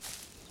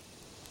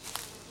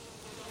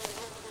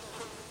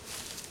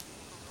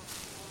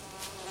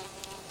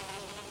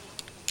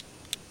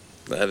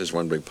That is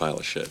one big pile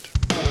of shit.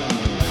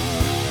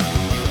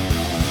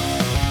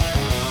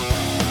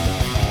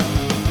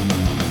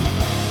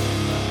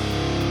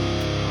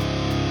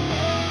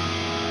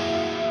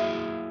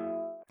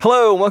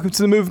 Hello and welcome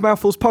to the Movie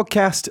Mouthfuls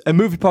podcast, a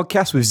movie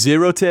podcast with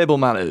zero table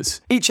manners.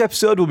 Each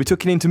episode will be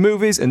tucking into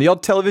movies and the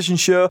odd television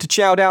show to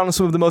chow down on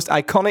some of the most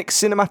iconic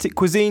cinematic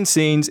cuisine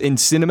scenes in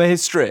cinema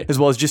history, as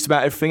well as just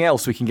about everything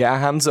else we can get our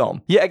hands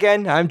on. Yet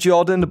again, I'm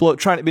Jordan, the bloke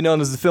trying to be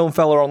known as the film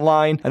fella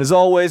online, and as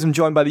always, I'm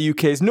joined by the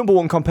UK's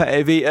 #1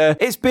 competitive eater.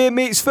 It's Beer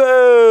Meets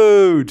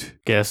Food!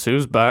 Guess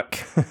who's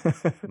back?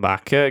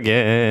 Back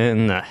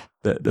again.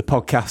 The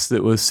podcast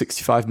that was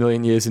 65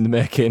 million years in the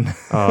making.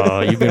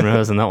 Oh, you've been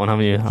rehearsing that one,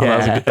 haven't you? Oh,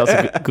 Yeah.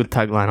 That's a good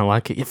tagline. I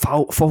like it. Yeah,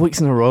 4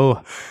 weeks in a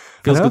row.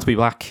 Feels good to be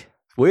back.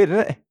 Weird,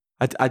 isn't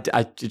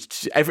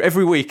it?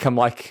 Every week I'm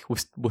like,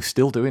 we're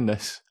still doing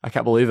this. I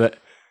can't believe it.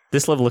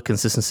 This level of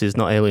consistency is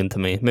not alien to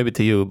me. Maybe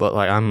to you, but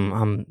like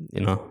I'm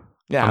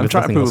Yeah, I'm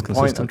trying to prove a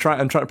point. I'm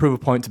trying to prove a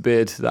point to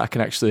Beard that I can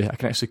actually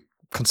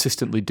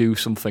consistently do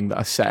something that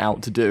I set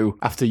out to do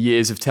after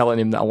years of telling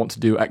him that I want to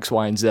do X,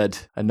 Y, and Z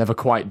and never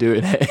quite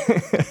doing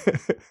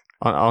it.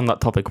 On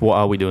that topic, what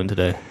are we doing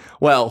today?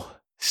 Well,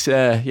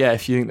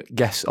 if you didn't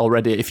guess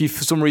already, if you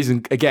for some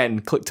reason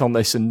again clicked on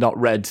this and not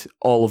read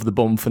all of the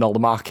bump and all the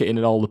marketing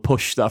and all the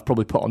push that I've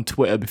probably put on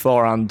Twitter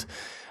beforehand,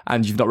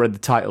 and you've not read the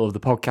title of the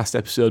podcast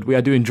episode, we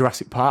are doing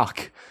Jurassic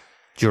Park.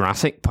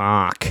 Jurassic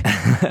Park.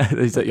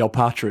 Is that your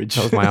partridge?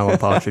 That was my Alan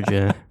Partridge,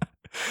 yeah.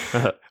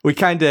 We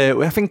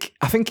I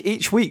think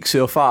each week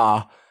so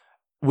far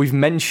we've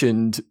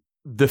mentioned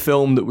the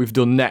film that we've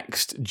done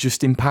next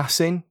just in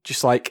passing,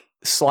 just like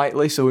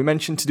slightly. So we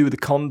mentioned to do the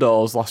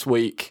Condors last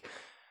week.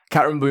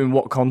 Can't remember in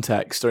what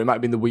context, or it might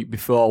have been the week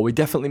before. We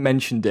definitely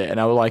mentioned it, and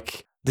I was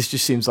like, this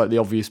just seems like the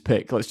obvious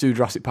pick. Let's do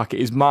Jurassic Park. It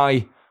is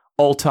my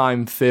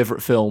all-time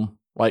favourite film.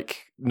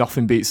 Like,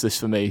 nothing beats this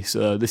for me.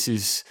 So this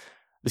is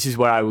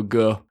where I would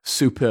go.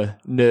 Super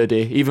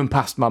nerdy, even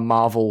past my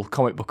Marvel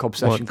comic book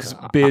obsession, because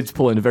Beard's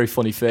pulling a very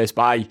funny face,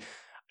 but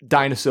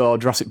dinosaur,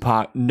 Jurassic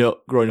Park,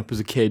 nut, growing up as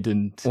a kid,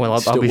 and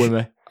stuck with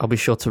me. I'll be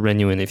sure to rein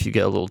you in if you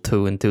get a little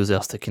too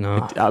enthusiastic, you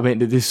know. I mean,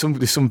 there's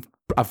some.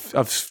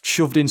 I've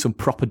shoved in some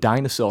proper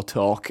dinosaur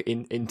talk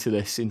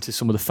into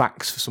some of the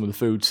facts for some of the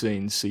food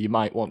scenes, so you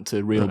might want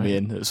to reel me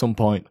in at some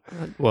point.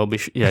 Well,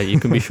 you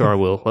can be sure I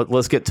will.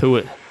 Let's get to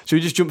it. Should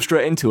we just jump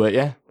straight into it,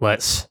 yeah?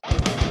 Let's.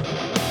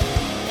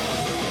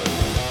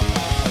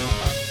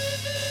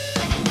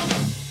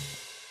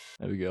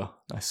 There we go.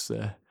 Nice.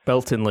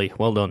 Beltingly,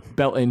 well done.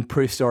 Belting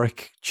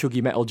prehistoric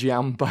chuggy metal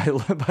jam by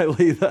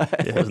Lee there.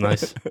 Yeah, it was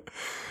nice.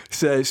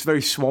 So it's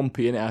very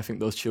swampy, innit? I think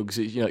those chugs.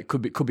 It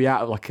could be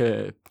out of like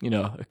a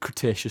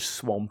Cretaceous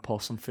swamp or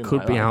something. Could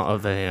like be that. out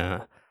of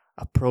a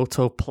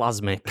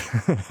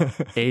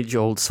protoplasmic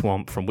age-old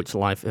swamp from which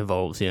life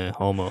evolves. Yeah,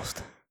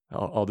 almost.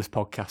 Or this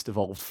podcast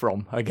evolved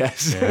from, I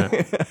guess.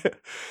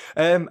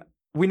 Yeah.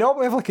 We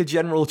normally have like a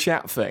general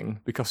chat thing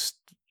because,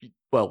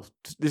 well,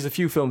 there's a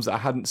few films that I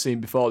hadn't seen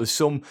before. There's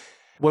some.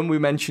 When we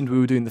mentioned we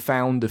were doing The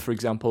Founder, for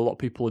example, a lot of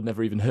people had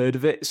never even heard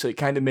of it, so it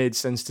kind of made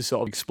sense to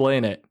sort of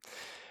explain it.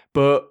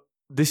 But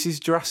this is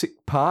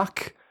Jurassic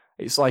Park.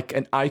 It's like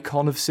an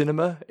icon of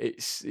cinema.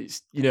 It's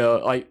it's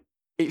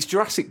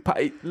Jurassic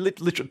Park,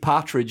 literally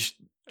Partridge,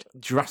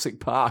 Jurassic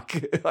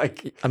Park.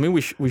 Like, I mean,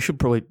 we should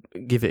probably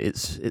give it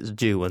its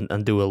due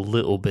and do a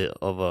little bit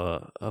of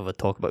a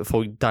talk about it before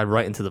we dive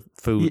right into the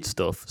food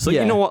stuff. So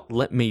you know what?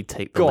 Let me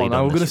take the lead. Go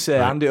on. I'm going to say,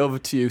 right? Hand it over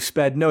to you.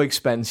 Spared no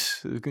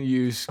expense. I was going to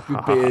use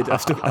good Beard.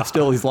 I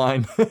stole his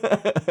line.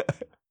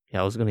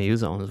 Yeah, I was going to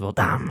use that one as well.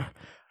 Damn.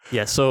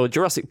 Yeah, so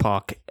Jurassic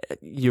Park,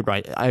 you're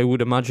right. I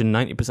would imagine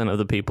 90% of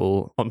the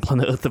people on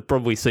planet Earth have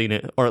probably seen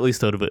it, or at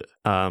least heard of it.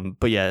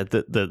 But yeah,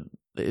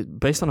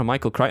 based on a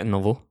Michael Crichton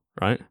novel,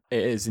 right?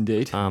 It is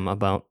indeed.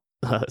 About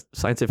a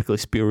scientifically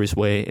spurious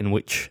way in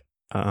which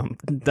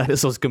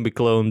dinosaurs can be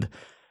cloned.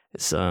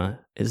 It's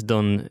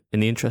done in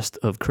the interest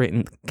of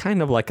creating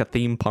kind of like a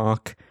theme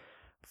park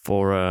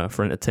for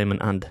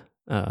entertainment and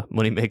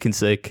money-making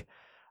sake.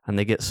 And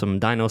they get some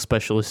dino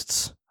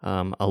specialists,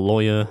 a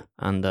lawyer,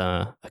 and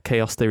a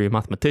chaos theory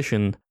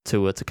mathematician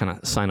to kind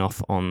of sign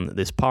off on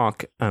this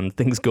park. And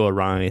things go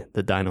awry.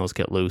 The dinos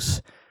get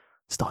loose,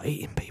 start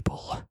eating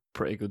people.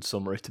 Pretty good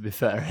summary, to be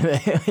fair.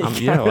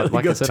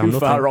 Like I said, I'm too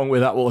far wrong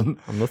with that one.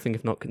 I'm nothing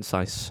if not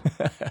concise.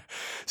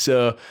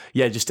 So,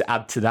 yeah, just to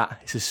add to that,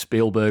 it's a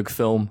Spielberg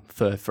film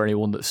for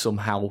anyone that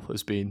somehow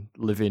has been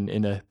living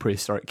in a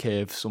prehistoric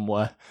cave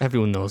somewhere.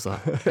 Everyone knows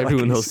that.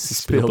 Everyone knows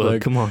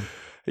Spielberg. Come on.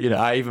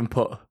 I even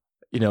put,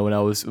 when I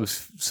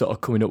was sort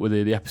of coming up with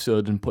the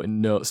episode and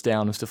putting notes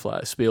down and stuff like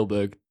that,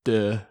 Spielberg,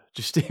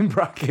 just in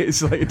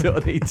brackets, like you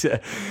don't need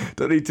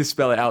to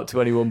spell it out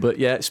to anyone. But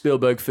yeah,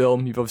 Spielberg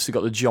film. You've obviously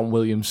got the John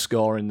Williams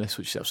score in this,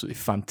 which is absolutely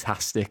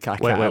fantastic.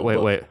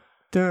 Wait.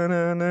 And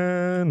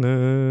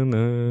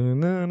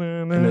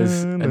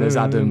as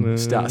Adam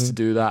starts to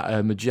do that,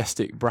 a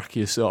majestic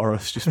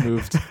Brachiosaurus just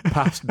moved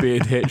past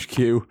Beard HQ,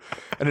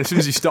 and as soon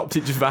as he stopped,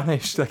 it just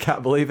vanished. I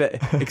can't believe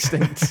it.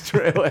 Extinct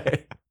straight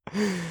away.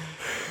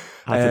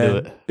 How to do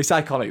it. It's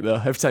iconic though.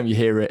 Every time you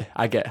hear it,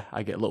 I get a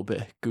little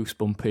bit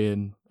goosebumpy,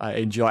 and I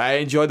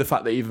enjoy the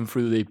fact that even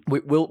through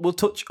we'll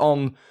touch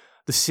on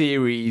the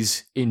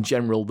series in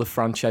general, the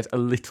franchise a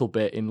little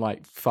bit in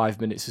like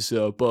 5 minutes or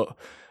so, but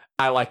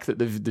I like that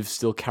they've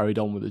still carried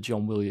on with the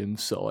John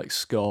Williams sort of like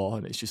score,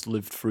 and it's just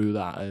lived through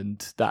that, and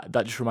that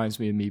just reminds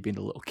me of me being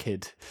a little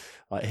kid,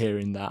 like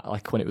hearing that,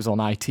 like when it was on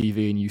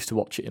ITV and you used to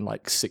watch it in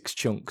like 6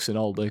 chunks, and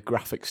all the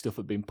graphic stuff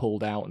had been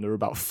pulled out, and there were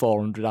about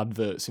 400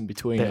 adverts in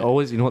between. They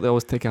always, you know what they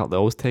always take out? They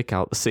always take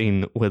out the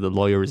scene where the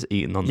lawyer is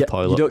eating on the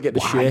toilet. You don't get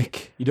the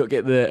shake. You don't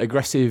get the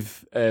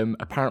aggressive,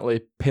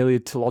 apparently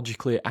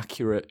paleontologically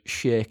accurate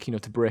shake,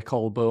 to break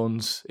all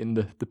bones in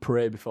the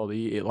prey before they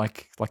eat it,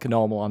 like a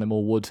normal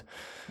animal would.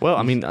 Well,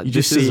 I mean, you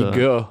just see it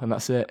go, and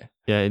that's it.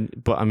 Yeah,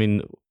 but I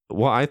mean,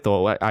 what I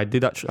thought, I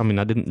did actually, I mean,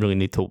 I didn't really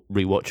need to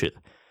rewatch it,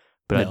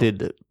 but I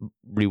did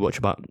rewatch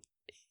about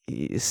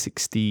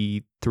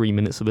 63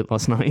 minutes of it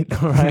last night.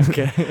 All right,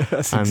 okay.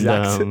 That's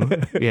exact.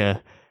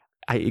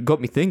 It got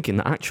me thinking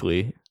that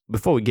actually,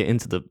 before we get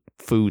into the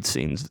food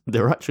scenes,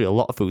 there are actually a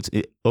lot of foods.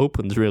 It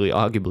opens really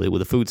arguably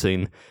with a food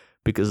scene,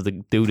 because the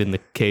dude in the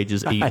cage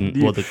is eaten,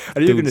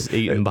 dude's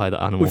eaten by the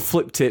animal. We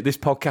flipped it. This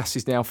podcast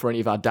is now for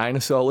any of our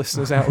dinosaur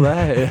listeners out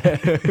there.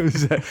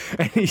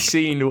 Any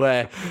scene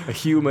where a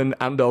human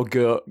and or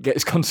goat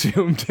gets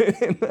consumed.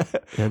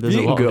 Have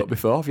you eaten goat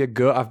before? Have you had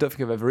goat? I don't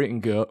think I've ever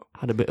eaten goat.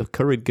 Had a bit of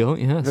curried goat,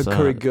 yeah.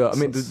 Curried goat. I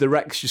mean, the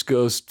Rex just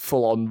goes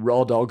full on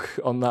raw dog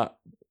on that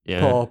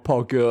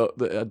poor goat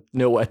that had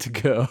nowhere to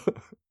go.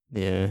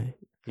 Yeah,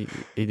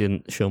 he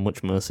didn't show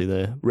much mercy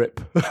there.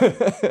 Rip.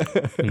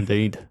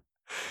 Indeed.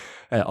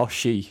 Or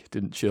she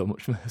didn't show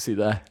much mercy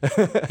there.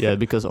 Yeah,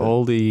 because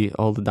all the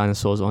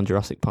dinosaurs on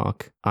Jurassic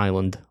Park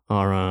Island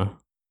are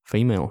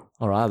female.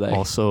 Or are they?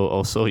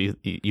 Also,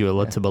 you're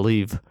led to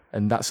believe.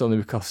 And that's only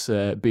because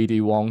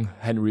B.D. Wong,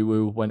 Henry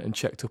Wu went and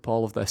checked up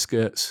all of their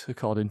skirts,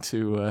 according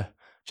to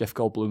Jeff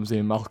Goldblum's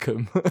Ian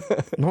Malcolm.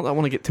 Not that I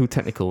want to get too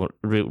technical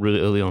really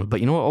early on, but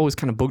you know what always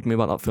kind of bugged me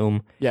about that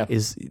film? Yeah.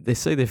 Is they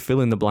say they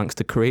fill in the blanks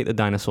to create the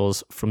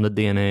dinosaurs from the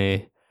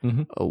DNA.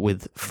 Mm-hmm.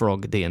 With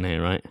frog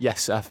DNA, right?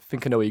 Yes, I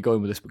think I know where you're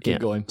going with this, but keep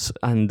going.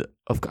 And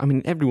I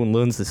mean, everyone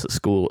learns this at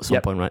school at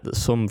some point, right? That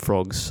some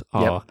frogs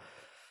are,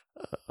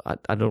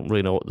 I don't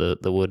really know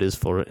what the word is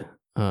for it.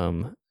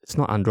 It's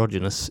not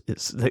androgynous.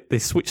 It's they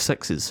switch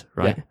sexes,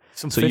 right? Yeah.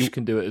 Some fish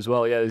can do it as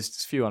well. Yeah, there's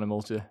a few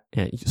animals.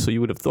 Yeah. So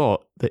you would have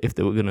thought that if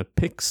they were going to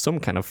pick some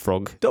kind of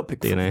frog, don't pick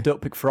DNA. Don't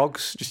pick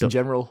frogs, just in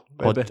general,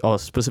 or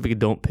specifically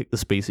don't pick the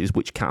species.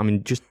 Which can, I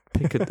mean, just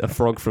pick a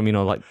frog from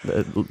like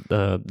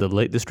the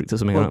Lake District or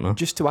something. I don't know.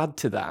 Just to add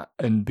to that,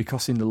 and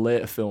because in the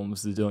later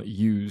films they don't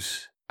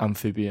use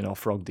amphibian or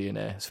frog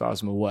DNA, as far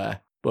as I'm aware,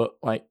 but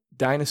like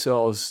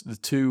dinosaurs, the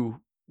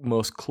two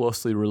most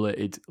closely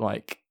related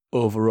like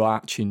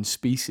overarching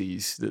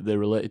species that they're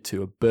related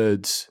to are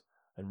birds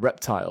and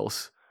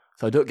reptiles.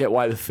 So I don't get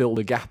why they filled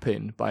a gap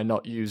in by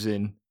not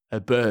using a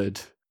bird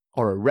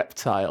or a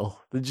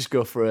reptile. They just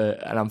go for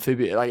an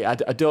amphibian. Like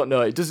I don't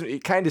know. It doesn't.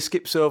 It kind of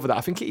skips over that.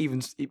 I think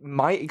it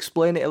might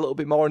explain it a little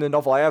bit more in the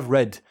novel. I have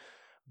read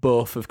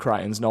both of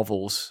Crichton's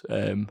novels.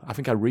 I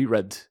think I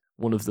reread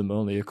one of them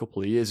only a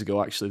couple of years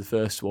ago. Actually, the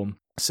first one.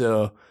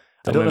 So.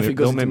 I don't know if it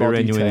goes into more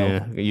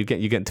detail. You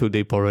get too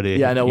deep already.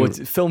 Yeah, no,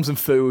 films and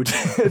food.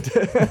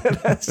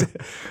 that's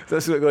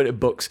what we're going to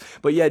books.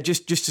 But yeah,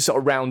 just to sort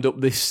of round up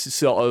this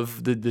sort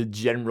of the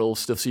general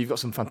stuff. So you've got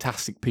some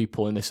fantastic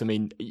people in this. I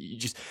mean,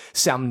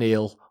 Sam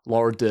Neill,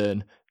 Laura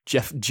Dern,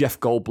 Jeff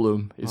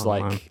Goldblum is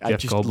I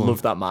just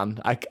love that man.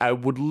 I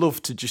would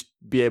love to just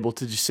be able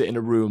to just sit in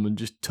a room and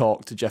just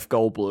talk to Jeff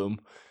Goldblum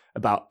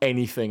about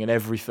anything and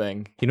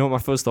everything. You know what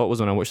my first thought was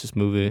when I watched this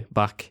movie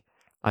back?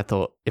 I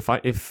thought if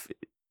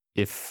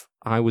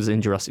I was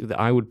in Jurassic, that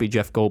I would be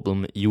Jeff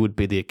Goldblum, you would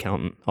be the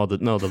accountant, or the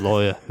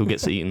lawyer who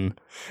gets eaten.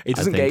 He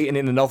doesn't get eaten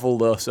in the novel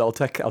though, so I'll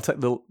take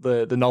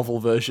the novel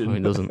version. No, he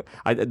doesn't.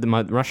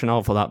 My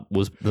rationale for that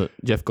was that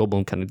Jeff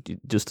Goldblum kind of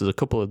just does a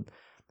couple of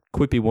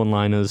quippy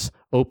one-liners,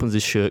 opens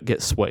his shirt,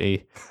 gets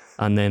sweaty,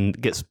 and then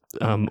gets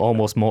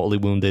almost mortally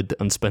wounded,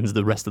 and spends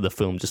the rest of the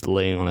film just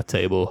laying on a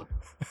table.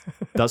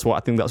 That's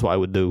what I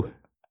would do.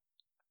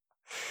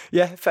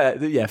 Yeah, fair.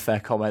 Yeah,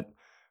 fair comment.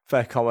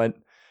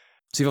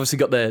 So you've obviously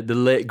got the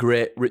late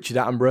great Richard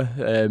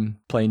Attenborough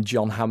playing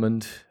John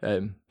Hammond.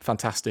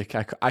 Fantastic,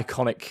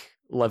 iconic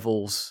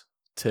levels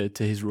to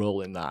his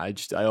role in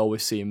that. I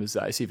always see him as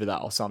that. It's either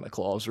that or Santa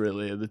Claus.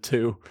 Really, are the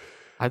two.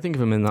 I think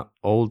of him in that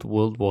old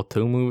World War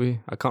II movie.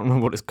 I can't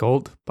remember what it's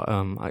called, but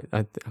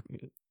I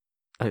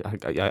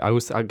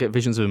get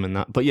visions of him in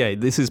that. But yeah,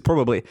 this is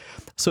probably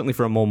certainly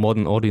for a more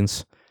modern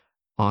audience,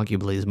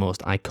 arguably his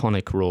most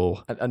iconic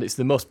role. And it's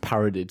the most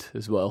parodied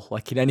as well.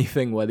 Like in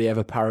anything where they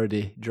ever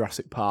parody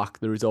Jurassic Park,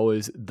 there is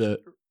always the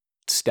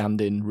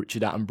stand-in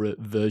Richard Attenborough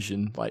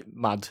version, like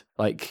mad,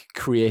 like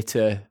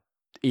creator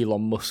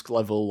Elon Musk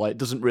level, like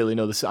doesn't really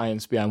know the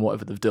science behind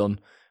whatever they've done.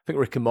 I think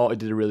Rick and Morty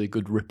did a really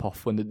good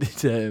rip-off when they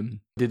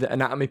did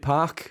Anatomy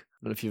Park.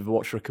 I don't know if you've ever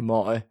watched Rick and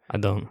Morty. I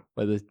don't.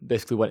 Where they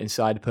basically went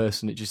inside a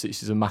person. It's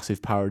just a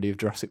massive parody of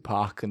Jurassic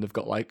Park, and they've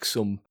got like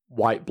some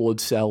white blood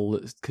cell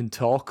that can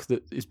talk.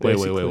 That is Wait.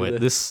 basically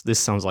This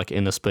sounds like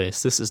Inner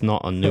Space. This is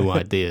not a new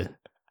idea.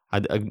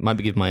 I might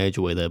be giving my age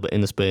away there, but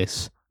Inner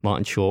Space,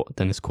 Martin Short,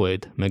 Dennis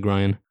Quaid, Meg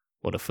Ryan.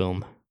 What a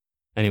film.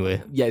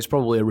 Anyway. Yeah, it's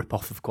probably a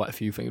rip-off of quite a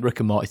few things. Rick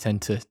and Morty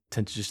tend to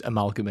just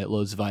amalgamate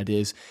loads of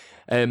ideas.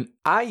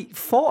 I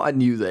thought I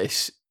knew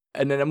this,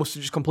 and then I must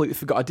have just completely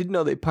forgot. I didn't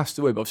know that he passed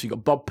away, but obviously you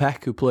got Bob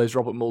Peck, who plays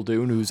Robert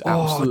Muldoon, who's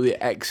absolutely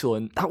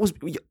excellent. That was...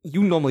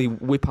 You normally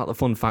whip out the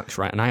fun facts,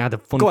 right? And I had a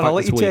fun Go fact on, I'll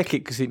let you this week. take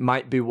it, because it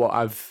might be what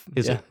I've...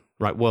 Is it?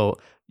 Right, well,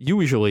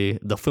 usually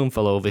the film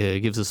fellow over here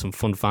gives us some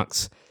fun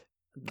facts.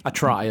 I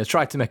try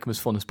to make them as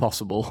fun as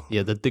possible.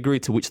 Yeah, the degree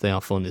to which they are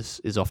fun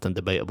is often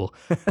debatable.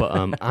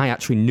 But I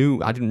actually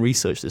knew, I didn't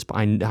research this, but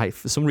I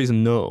for some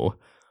reason know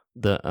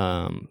that,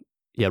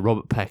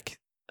 Robert Peck,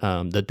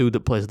 the dude that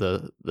plays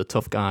the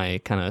tough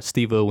guy, kind of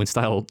Steve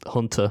Irwin-style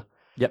hunter.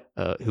 Yep.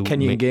 Who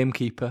Kenyan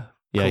gamekeeper.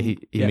 Yeah, he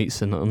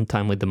meets an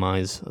untimely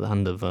demise at the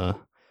hand of a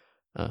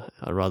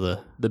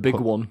rather... The big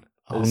one.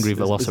 A hungry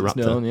velociraptor. As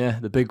it's known, yeah,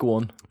 the big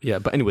one. Yeah,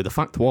 but anyway, the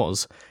fact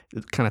was,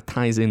 it kind of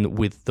ties in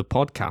with the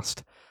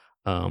podcast,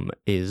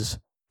 is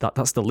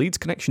that's the Leeds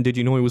connection. Did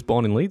you know he was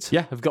born in Leeds?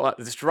 Yeah, I've got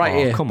that. It's right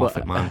here. Come off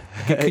it, man.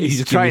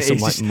 He's trying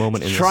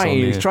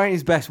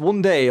his best.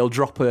 One day he'll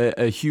drop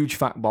a huge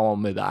fact bomb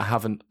on me that I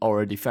haven't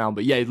already found.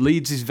 But yeah,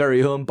 Leeds' his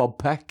very own Bob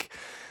Peck.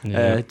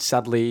 Yeah.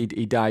 Sadly,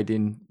 he died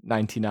in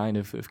 1999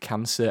 of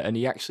cancer, and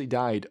he actually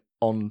died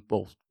on,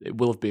 well, it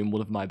will have been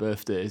one of my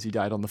birthdays. He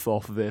died on the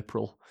 4th of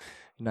April,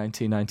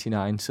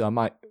 1999. So I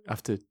might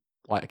have to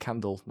light a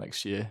candle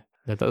next year.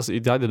 Yeah, he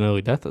died an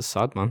early death. That's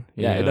sad, man.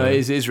 Yeah, no,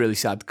 it is really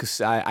sad,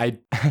 because I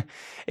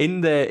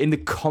in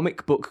the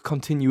comic book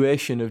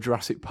continuation of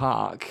Jurassic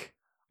Park,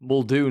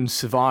 Muldoon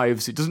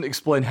survives. It doesn't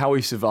explain how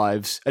he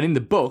survives, and in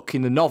the book,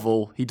 in the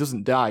novel, he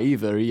doesn't die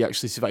either. He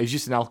actually survives. He's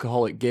just an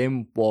alcoholic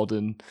game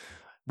warden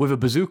with a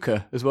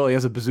bazooka as well. He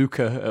has a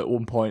bazooka at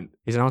one point.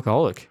 He's an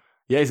alcoholic.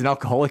 Yeah, he's an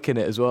alcoholic in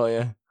it as well.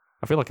 Yeah.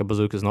 I feel like a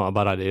bazooka's not a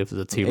bad idea if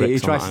there's a T-Rex. He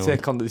tries on to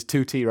take on. There's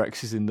 2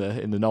 T-Rexes in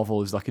the novel.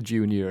 There's like a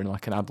junior and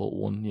like an adult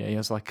one. Yeah, he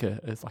has like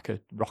a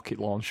rocket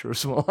launcher or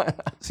something like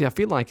that. See, I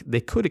feel like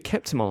they could have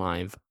kept him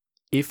alive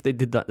if they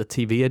did that the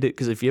TV edit.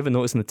 Because if you ever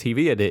notice in the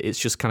TV edit, it's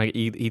just kind of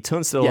he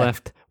turns to the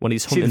left when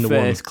he's hunting See the the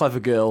face, one.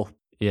 Clever girl.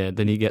 Yeah,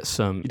 then he gets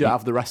some. You don't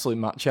have the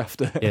wrestling match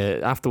after.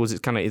 Yeah, afterwards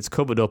it's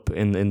covered up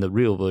in the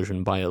real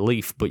version by a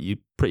leaf, but you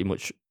pretty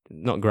much,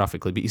 not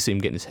graphically, but you see him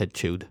getting his head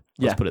chewed.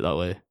 Let's put it that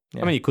way.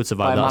 Yeah. I mean, you could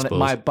survive that, I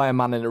suppose. By a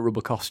man in a rubber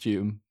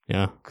costume.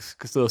 Yeah.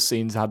 Because those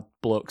scenes had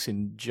blokes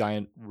in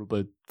giant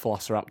rubber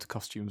velociraptor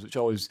costumes, which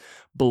always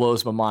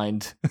blows my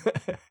mind.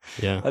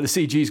 Yeah. Like, the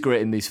CG is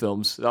great in these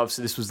films.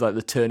 Obviously, this was like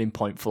the turning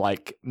point for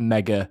like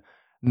mega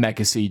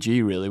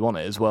CG, really,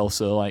 wasn't it, as well?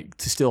 So, like,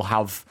 to still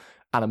have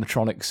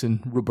animatronics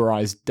and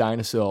rubberized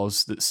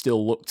dinosaurs that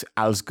still looked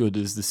as good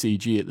as the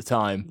CG at the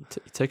time.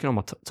 Taking on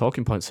my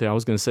talking points here, I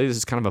was going to say this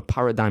is kind of a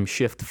paradigm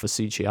shift for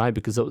CGI,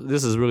 because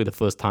this is really the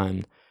first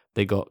time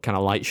they got kind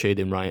of light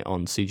shading right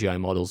on CGI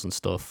models and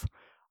stuff.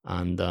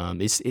 And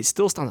it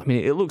still stands. I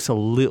mean, it looks a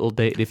little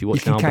dated if you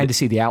watch it now. You can kind of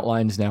see the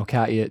outlines now,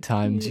 can't you, at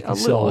times? Yeah, a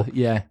little.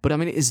 Yeah. But I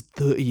mean, it is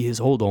 30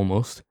 years old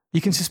almost. You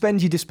can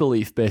suspend your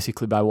disbelief,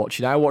 basically, by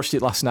watching it. I watched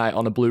it last night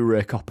on a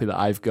Blu-ray copy that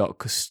I've got,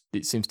 because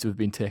it seems to have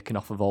been taken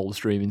off of all the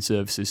streaming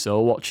services. So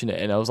watching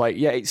it, and I was like,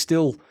 yeah, it's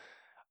still...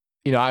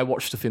 You know, I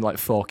watch stuff in like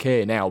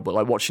 4K now, but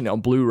like watching it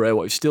on Blu-ray,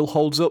 it still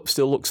holds up,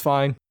 still looks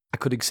fine. I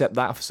could accept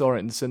that if I saw it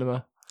in the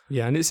cinema.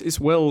 Yeah, and it's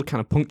well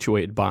kind of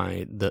punctuated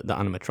by the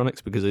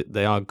animatronics, because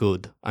they are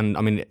good, and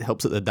I mean it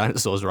helps that they're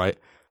dinosaurs, right?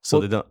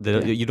 So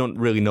you don't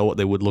really know what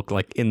they would look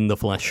like in the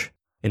flesh,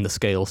 in the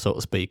scale, so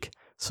to speak.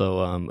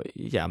 So I mean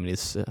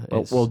it's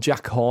well,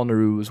 Jack Horner,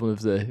 who was one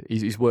of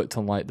he's worked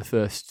on like the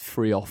first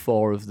 3 or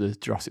 4 of the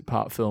Jurassic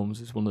Park films,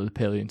 is one of the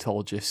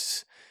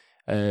paleontologists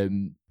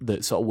that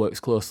sort of works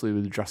closely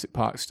with the Jurassic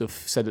Park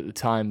stuff. Said at the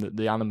time that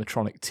the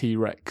animatronic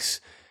T-Rex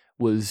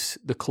was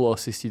the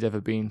closest he'd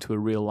ever been to a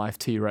real life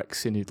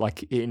T-Rex in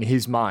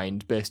his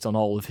mind, based on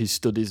all of his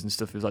studies and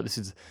stuff. He was like, this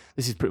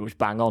is pretty much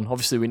bang on.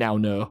 Obviously, we now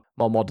know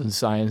more modern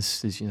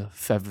science. There's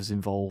feathers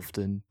involved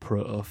and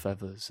proto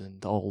feathers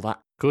and all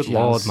that. Good jazz.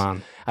 Lord,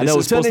 man! I know,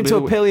 it's turned into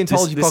a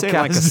paleontology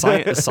podcast. This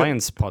ain't like a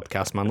science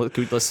podcast, man.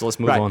 Let's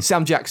move on.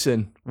 Sam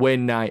Jackson,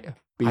 Wayne Knight,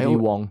 B.D.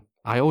 Wong.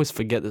 I always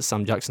forget that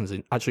Sam Jackson's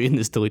actually in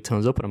this till he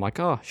turns up, and I'm like,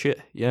 oh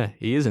shit, yeah,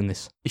 he is in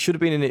this. He should have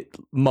been in it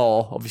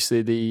more.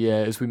 Obviously,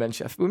 as we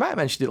mentioned, we might have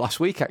mentioned it last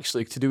week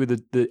actually, to do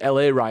with the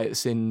LA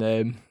riots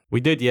in.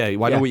 We did, yeah. I know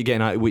what you're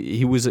getting at.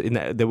 He was in.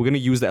 They were going to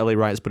use the LA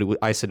riots, but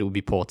I said it would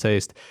be poor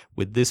taste.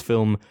 With this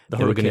film,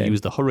 they were going to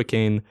use the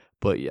hurricane,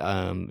 but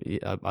I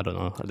don't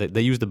know.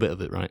 They used a bit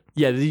of it, right?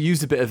 Yeah, they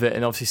used a bit of it,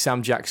 and obviously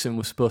Sam Jackson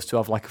was supposed to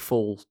have like a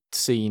full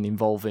scene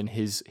involving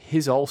his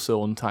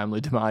also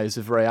untimely demise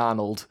of Ray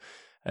Arnold.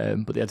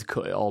 But they had to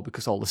cut it all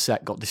because all the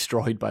set got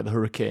destroyed by the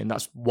hurricane.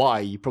 That's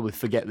why you probably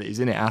forget that he's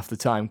in it half the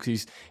time, because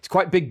he's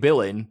quite big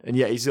billing, and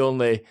yet he's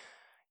only...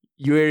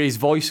 You hear his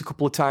voice a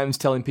couple of times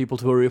telling people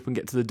to hurry up and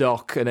get to the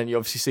dock, and then you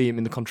obviously see him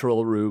in the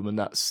control room, and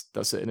that's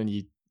it. And then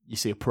you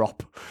see a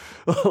prop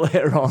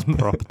later on.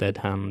 Prop dead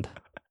hand.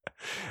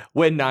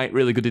 Wayne Knight,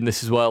 really good in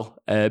this as well.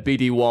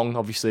 BD Wong,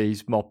 obviously,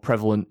 he's more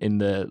prevalent in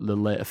the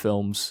later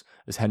films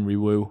as Henry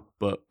Wu,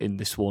 but in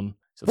this one,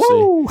 it's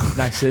obviously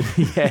nice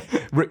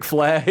and Ric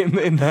Flair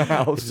in the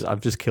house.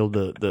 I've just killed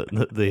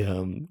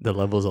the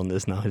levels on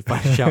this now by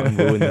shouting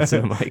Wu in the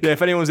cinema. Yeah,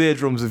 if anyone's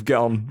eardrums have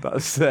gone,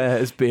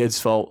 that's Beard's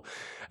fault.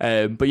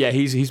 But yeah,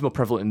 he's more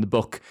prevalent in the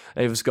book.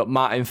 We've got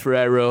Martin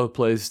Ferrero, who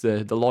plays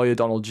the lawyer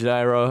Donald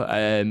Gennaro,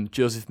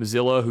 Joseph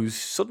Mazzillo, who's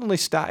suddenly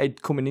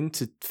started coming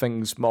into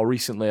things more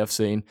recently, I've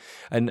seen,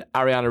 and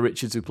Ariana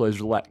Richards, who plays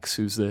Lex,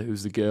 who's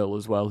the girl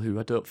as well, who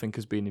I don't think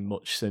has been in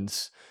much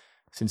since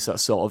that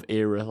sort of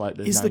era, like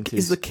the 90s.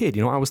 Is the kid,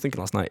 you know what I was thinking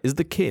last night, is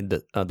the kid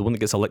the one that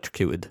gets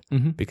electrocuted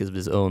because of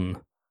his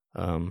own,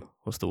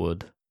 what's the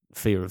word,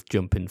 fear of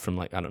jumping from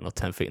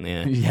 10 feet in the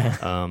air?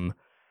 Yeah.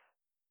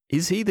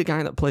 Is he the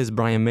guy that plays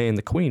Brian May in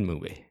the Queen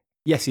movie?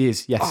 Yes, he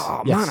is. Yes.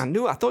 Oh, yes. man, I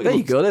knew it. I thought there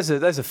you go. There's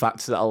a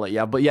fact that I'll let you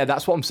have. But yeah,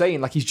 that's what I'm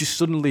saying. Like, he's just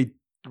suddenly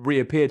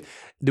reappeared.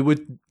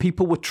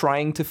 People were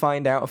trying to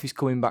find out if he's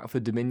coming back for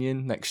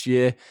Dominion next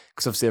year,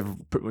 because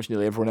obviously pretty much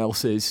nearly everyone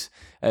else is.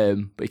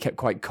 But he kept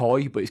quite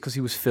coy. But it's because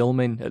he was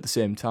filming at the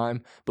same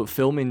time. But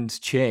filming's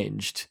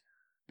changed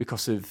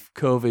because of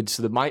COVID,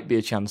 so there might be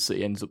a chance that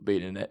he ends up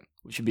being in it,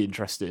 which would be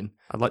interesting.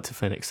 I'd like to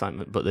feign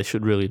excitement, but they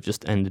should really have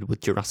just ended with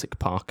Jurassic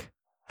Park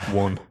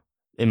 1.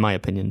 In my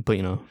opinion, but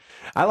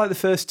I like the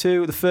first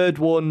two. The third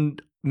one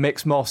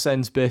makes more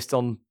sense based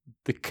on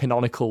the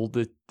canonical,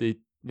 the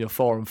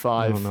 4 and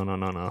 5.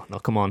 No.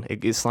 Come on,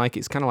 it's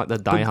kind of like the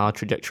Die Hard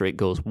trajectory. It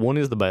goes 1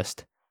 is the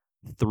best,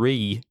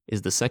 3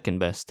 is the second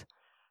best.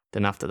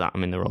 Then after that,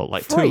 they're all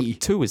like 2.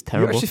 2 is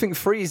terrible. You actually think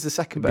 3 is the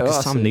second best?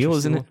 Because Sam Neill,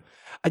 isn't it?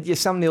 Yeah,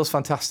 Sam Neill's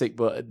fantastic,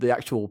 but the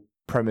actual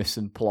premise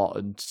and plot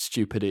and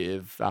stupidity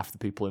of half the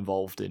people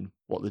involved in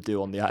what they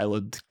do on the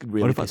island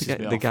really pisses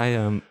me off. The guy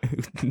who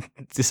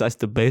decides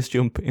to base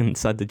jump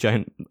inside the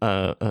giant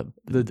the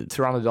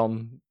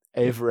Pteranodon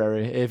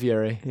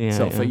aviary.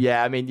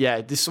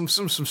 There's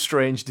some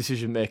strange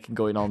decision making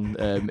going on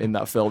in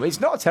that film. It's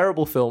not a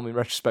terrible film in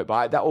retrospect,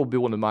 but that will be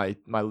one of my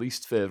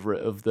least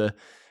favourite of the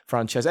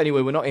franchise.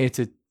 Anyway, we're not here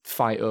to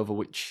fight over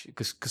which,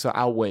 because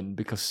I'll win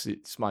because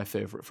it's my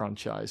favourite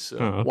franchise.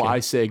 So what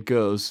I say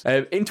goes.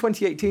 In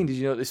 2018, did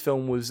you know that this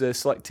film was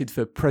selected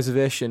for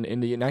preservation in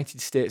the United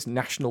States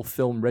National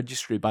Film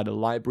Registry by the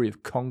Library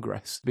of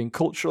Congress, being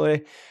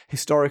culturally,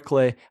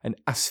 historically, and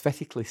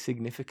aesthetically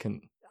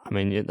significant?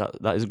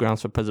 That is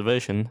grounds for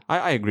preservation.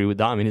 I agree with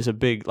that. It's a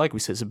big, like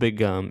we said, it's a big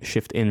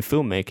shift in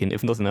filmmaking.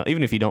 If nothing else,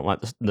 even if you don't like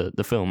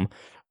the film.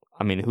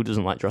 Who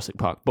doesn't like Jurassic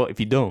Park? But if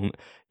you don't,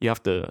 you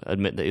have to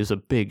admit that it was a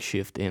big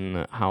shift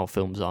in how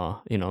films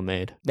are,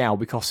 made. Now,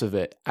 because of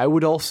it, I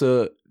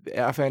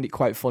find it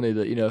quite funny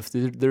that, if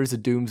there is a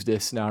doomsday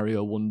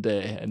scenario one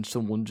day and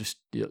someone just,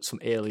 some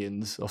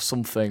aliens or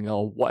something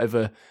or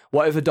whatever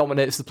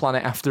dominates the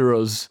planet after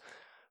us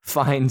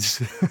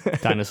finds...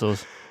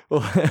 Dinosaurs.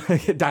 Well,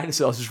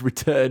 dinosaurs just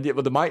return,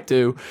 but they might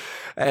do.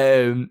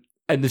 And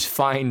just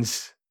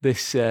finds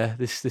this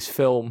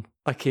film...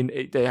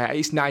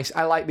 it's nice.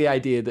 I like the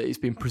idea that it's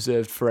been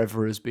preserved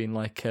forever as being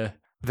like a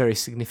very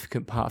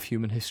significant part of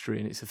human history,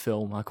 and it's a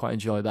film. I quite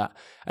enjoy that.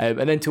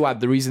 And then to add,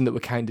 the reason that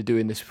we're kind of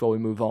doing this before we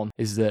move on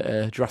is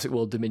that Jurassic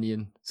World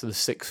Dominion, so the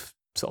 6th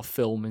sort of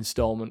film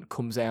installment,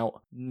 comes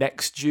out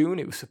next June.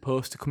 It was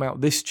supposed to come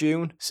out this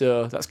June,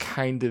 so that's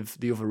kind of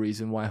the other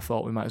reason why I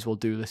thought we might as well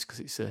do this,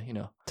 because it's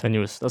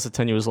tenuous. That's a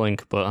tenuous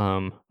link, but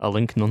a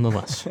link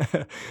nonetheless.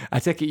 I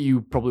take it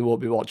you probably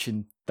won't be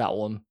watching that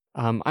one.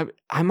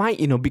 I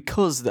might,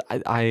 because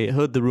I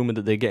heard the rumor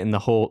that they're getting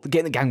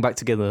the gang back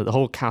together. The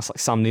whole cast, like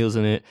Sam Neill's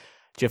in it,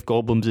 Jeff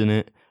Goldblum's in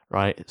it,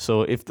 right?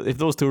 So if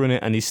those two are in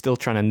it, and he's still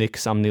trying to nick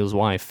Sam Neill's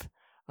wife,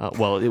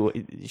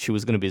 she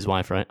was going to be his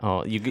wife, right?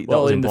 Oh, that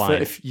was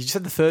implied. You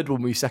said the third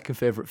one was your second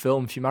favorite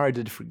film. She married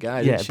a different guy.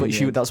 Yeah, but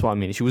that's what I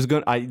mean. She was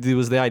going. There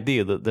was the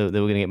idea that they were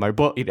going to get married,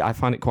 but I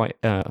found it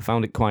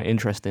quite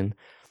interesting,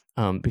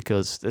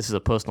 because this is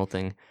a personal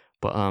thing.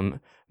 But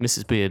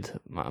Mrs. Beard,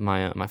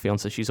 my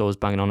fiance, she's always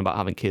banging on about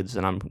having kids,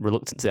 and I'm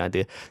reluctant to the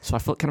idea. So I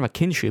felt kind of a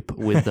kinship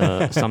with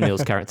Sam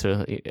Neill's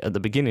character at the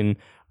beginning,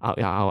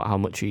 how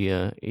much he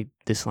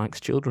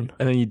dislikes children.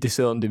 And then you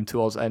disowned him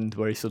towards the end,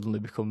 where he suddenly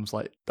becomes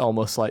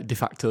almost like de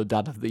facto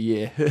dad of the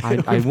year.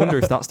 I wonder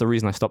if that's the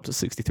reason I stopped at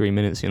 63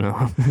 minutes,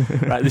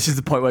 Right, this is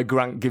the point where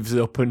Grant gives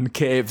up and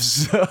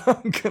caves.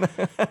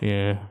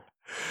 Yeah.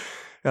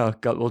 Oh,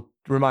 God, well,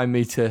 remind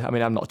me to...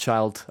 I'm not a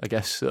child, I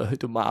guess, so it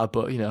doesn't matter,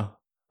 but,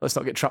 let's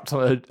not get trapped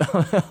on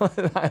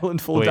an island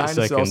full of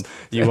dinosaurs. Wait a second.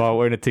 You are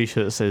wearing a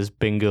t-shirt that says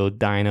Bingo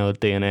Dino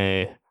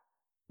DNA.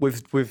 We're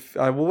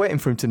waiting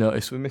for him to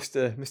notice. With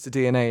Mr.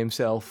 DNA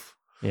himself.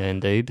 Yeah,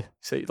 indeed.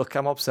 So look,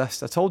 I'm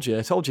obsessed. I told you.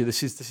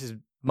 This is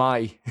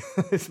my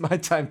it's my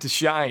time to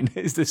shine.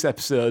 Is this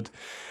episode?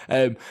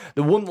 The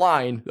only one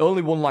line.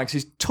 Cause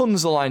there's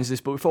tons of lines.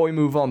 This, but before we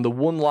move on, the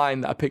one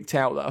line that I picked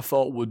out that I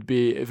thought would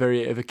be of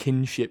a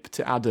kinship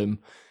to Adam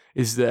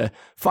is the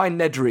find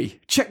Nedry,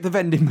 check the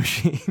vending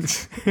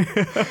machines.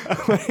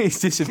 When he's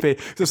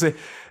disappeared. So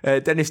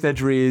Dennis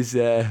Nedry is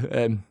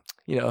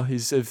you know,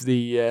 he's of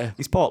the...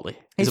 He's portly.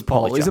 He's a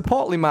portly. He's a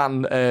portly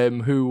man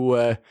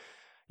who,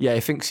 he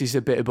thinks he's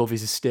a bit above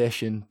his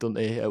station, doesn't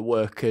he, at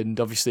work? And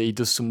obviously he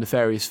does some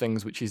nefarious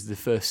things, which is the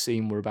first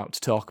scene we're about to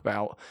talk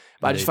about.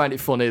 But I just find it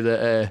funny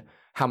that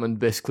Hammond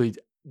basically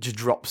just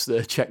drops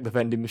the check the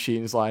vending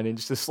machines line in,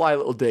 just a sly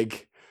little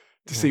dig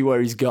to see where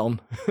he's gone.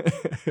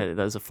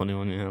 That's a funny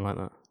one, yeah, I like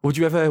that. Would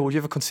you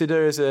ever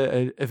consider as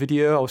a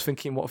video? I was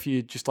thinking, what if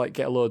you just like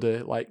get a load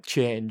of like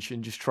change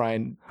and just try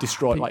and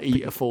destroy,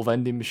 eat a full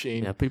vending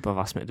machine? Yeah, people have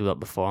asked me to do that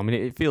before. I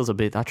mean, it feels a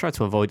bit. I try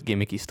to avoid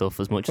gimmicky stuff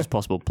as much as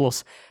possible.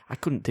 Plus, I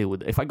couldn't deal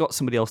with it. If I got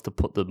somebody else to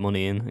put the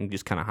money in and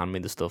just kind of hand me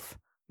the stuff,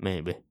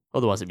 maybe.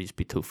 Otherwise, it'd just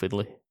be too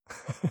fiddly.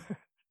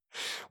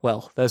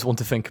 Well, there's one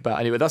to think about.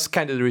 Anyway, that's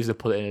kind of the reason I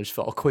put it in. I just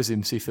thought I'll quiz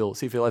him, see if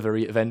he'll ever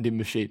eat a vending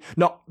machine.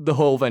 Not the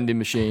whole vending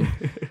machine.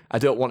 I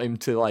don't want him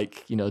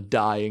to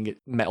die and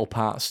get metal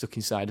parts stuck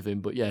inside of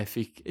him. But yeah, if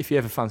he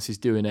ever fancies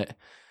doing it,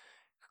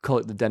 call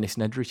it the Dennis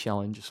Nedry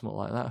challenge or something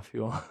like that if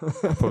you want.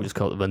 I'll probably just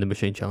call it the vending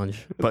machine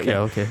challenge. But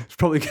yeah, okay. It's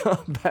probably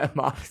got a better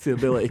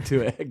marketability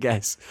to it, I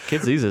guess.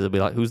 Kids these days will be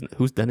like,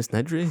 who's Dennis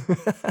Nedry?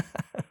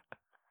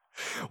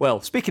 Well,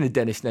 speaking of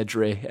Dennis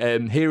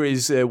Nedry, here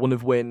is one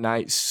of Wayne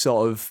Knight's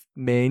sort of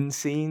main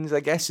scenes,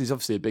 I guess. There's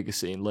obviously a bigger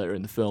scene later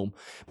in the film,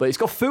 but it's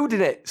got food in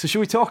it, so should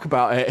we talk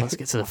about it? Let's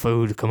get to the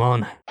food, come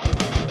on.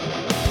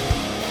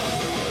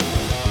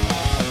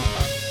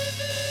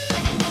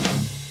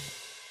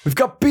 We've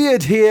got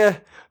Beard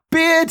here!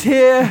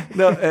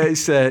 No,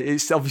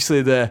 it's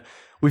obviously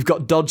we've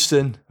got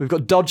Dodgson. We've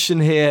got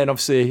Dodgson here, and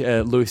obviously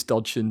Lewis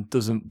Dodgson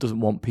doesn't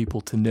want people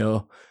to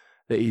know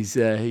that he's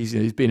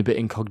been a bit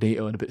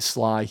incognito and a bit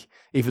sly,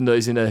 even though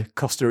he's in a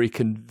Costa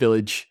Rican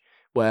village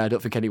where I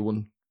don't think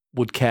anyone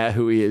would care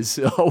who he is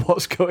or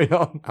what's going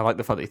on. I like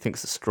the fact that he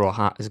thinks the straw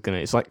hat is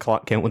it's like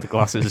Clark Kent with the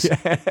glasses.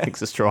 Yeah. Thinks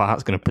the straw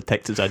hat's going to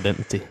protect his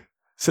identity.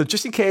 So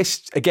just in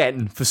case,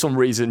 again, for some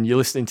reason, you're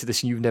listening to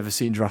this and you've never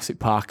seen Jurassic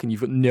Park and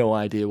you've got no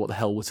idea what the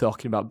hell we're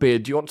talking about,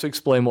 Beard, do you want to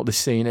explain what this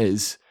scene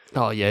is?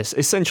 Oh, yes.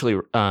 Essentially,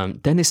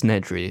 Dennis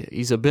Nedry,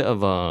 he's a bit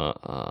of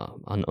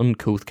an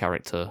uncouth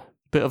character.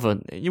 Bit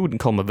of you wouldn't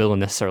call him a villain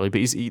necessarily,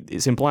 but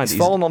it's implied he's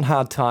fallen on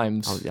hard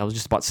times. I was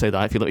just about to say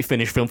that. If you let me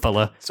finish, film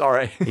fella.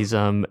 Sorry. His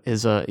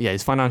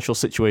financial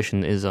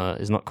situation is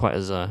not quite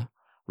as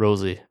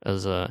rosy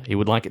as he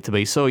would like it to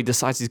be. So he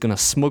decides he's going to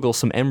smuggle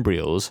some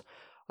embryos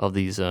of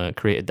these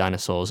created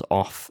dinosaurs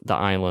off the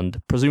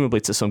island,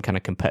 presumably to some kind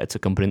of competitor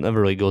company. It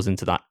never really goes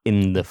into that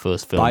in the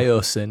first film.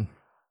 Biosyn.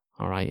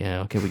 All right,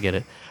 yeah, okay, we get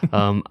it.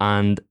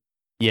 And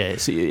yeah,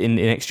 so in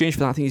exchange for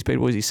that, I think he's paid,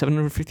 what is he,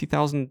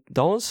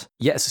 $750,000?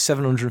 Yeah, it's a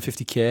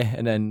 $750K,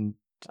 and then,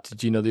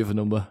 did you know the other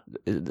number?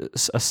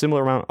 A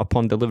similar amount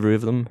upon delivery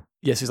of them.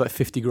 Yes, it's like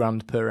 50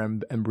 grand per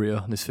embryo,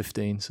 and there's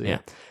 15, so yeah.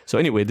 So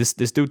anyway, this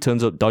dude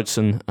turns up,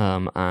 Dodgson,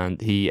 and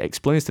he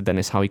explains to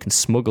Dennis how he can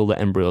smuggle the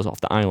embryos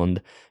off the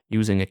island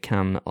using a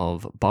can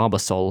of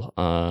Barbasol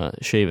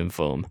shaving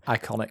foam.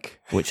 Iconic.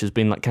 Which has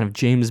been like kind of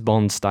James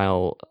Bond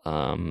style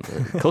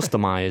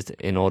customized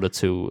in order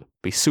to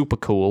be super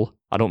cool.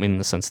 I don't mean in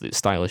the sense that it's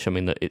stylish. I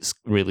mean that it's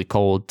really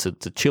cold to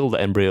chill the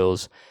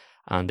embryos,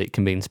 and it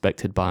can be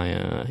inspected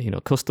by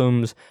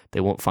customs. They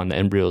won't find the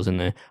embryos in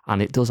there,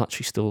 and it does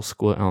actually still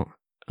squirt out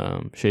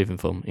shaving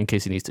foam in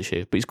case he needs to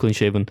shave. But he's clean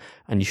shaven,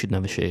 and you should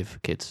never shave,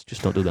 kids.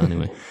 Just don't do that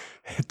anyway.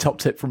 Top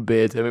tip from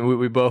Beard. I mean,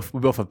 we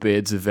both have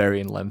beards of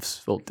varying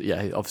lengths. But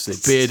yeah, obviously,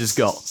 Beard has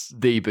got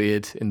the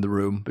beard in the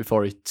room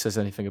before he says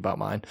anything about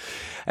mine.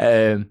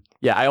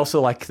 Yeah, I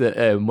also like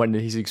that when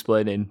he's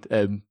explaining.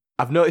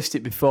 I've noticed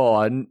it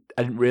before. I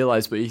didn't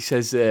realise, but he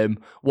says,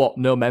 "What?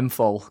 No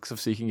menthol?" Because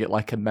obviously you can get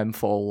like a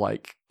menthol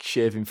like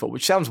shaving foam,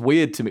 which sounds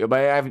weird to me. But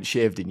I haven't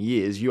shaved in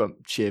years. You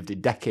haven't shaved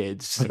in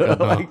decades. So,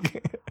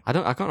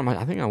 I can't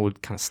imagine. I think I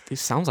would kind of. It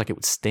sounds like it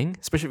would sting,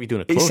 especially if you're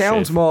doing a close It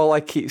sounds shave. more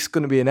like it's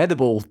going to be an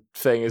edible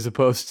thing as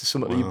opposed to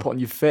something that you put on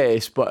your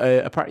face. But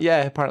apparently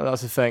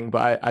that's a thing.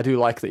 But I do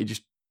like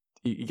that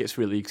he gets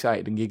really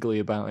excited and giggly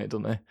about it,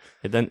 doesn't he?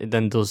 It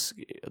then does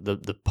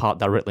the part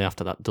directly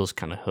after that does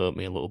kind of hurt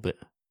me a little bit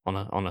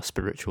on a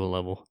spiritual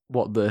level.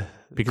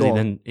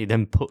 Because he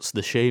then puts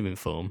the shaving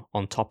foam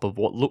on top of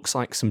what looks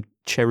like some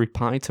cherry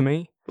pie to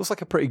me. Looks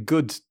like a pretty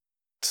good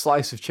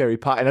slice of cherry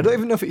pie, and I don't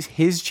even know if it's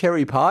his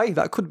cherry pie.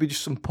 That could be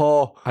just some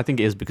poor. I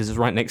think it is because it's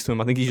right next to him.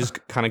 I think he's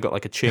just kind of got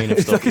like a chain of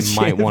stuff he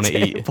might want to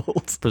eat.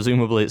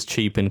 Presumably it's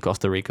cheap in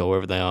Costa Rica,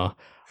 wherever they are,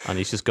 and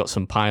he's just got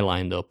some pie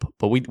lined up.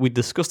 But we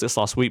discussed this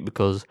last week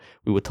because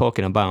we were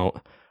talking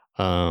about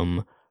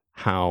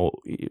how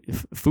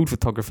food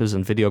photographers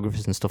and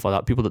videographers and stuff like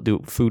that, people that do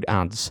food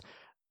ads,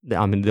 they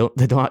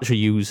don't actually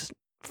use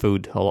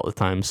food a lot of the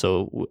time.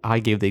 So I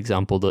gave the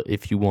example that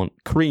if you want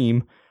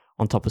cream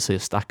on top of, say, a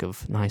stack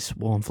of nice,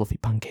 warm, fluffy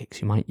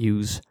pancakes, you might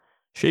use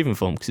shaving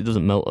foam because it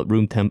doesn't melt at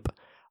room temp.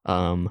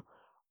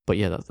 But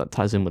yeah, that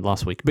ties in with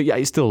last week. But yeah,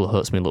 it still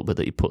hurts me a little bit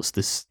that he puts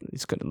this.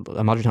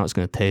 Imagine how it's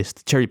going to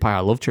taste. Cherry pie, I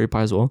love cherry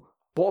pie as well.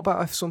 What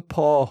about if some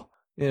poor,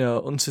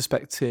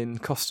 unsuspecting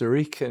Costa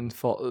Rican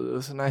thought there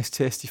was a nice,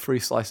 tasty free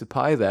slice of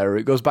pie there. Or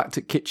it goes back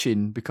to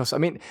kitchen because, I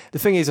mean, the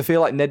thing is, I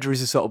feel like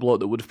Nedry's the sort of bloke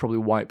that would have probably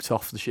wiped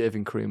off the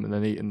shaving cream and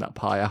then eaten that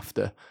pie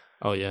after.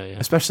 Oh, yeah.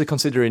 Especially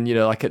considering,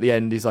 like at the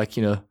end, he's like,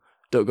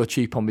 don't go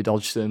cheap on me,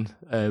 Dodgson.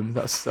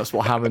 That's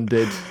what Hammond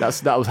did.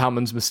 That was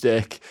Hammond's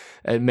mistake,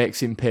 and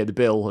makes him pay the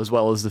bill as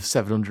well as the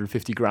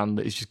 $750,000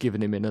 that he's just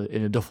given him in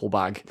a duffel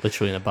bag.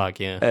 Literally in a bag,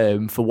 yeah.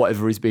 For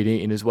whatever he's been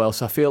eating as well.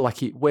 So I feel like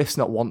he waste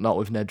not, want not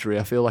with Nedry.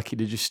 I feel like he'd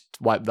have just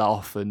wiped that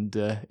off and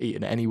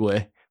eaten it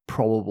anyway,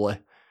 probably.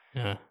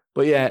 Yeah.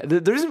 But yeah,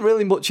 there isn't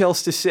really much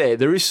else to say.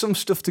 There is some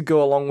stuff to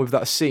go along with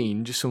that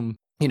scene. Just some,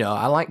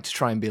 I like to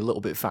try and be a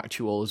little bit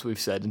factual, as we've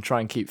said, and try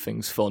and keep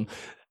things fun.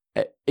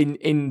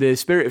 In the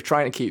spirit of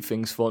trying to keep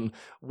things fun,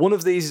 one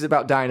of these is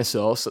about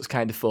dinosaurs, so that's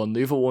kind of fun.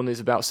 The other one is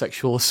about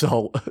sexual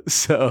assault.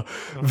 So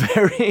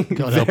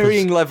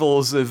varying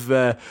levels of,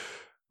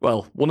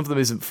 one of them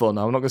isn't fun.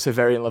 I'm not going to say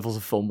varying levels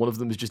of fun. One of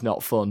them is just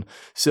not fun.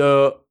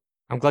 So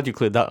I'm glad you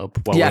cleared that up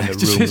while we're in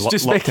the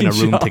room, locked in a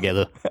room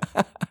together.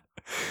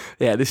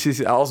 Yeah, this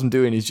is all I'm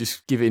doing is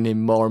just giving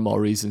him more and more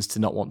reasons to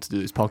not want to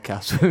do this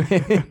podcast with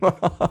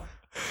me.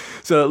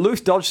 So Lewis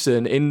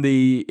Dodgson in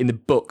the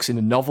books, in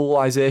the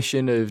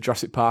novelisation of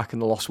Jurassic Park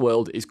and the Lost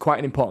World, is quite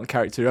an important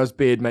character. As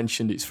Beard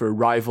mentioned, it's for a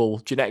rival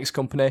genetics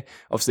company.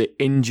 Obviously,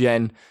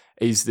 InGen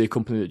is the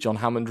company that John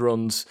Hammond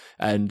runs,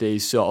 and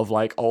is sort of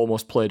like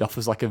almost played off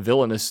as like a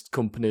villainous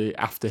company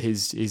after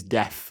his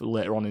death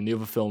later on in the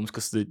other films,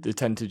 because they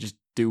tend to just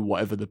do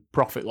whatever the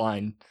profit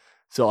line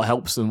sort of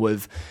helps them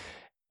with.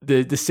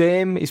 The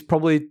same is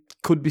probably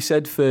could be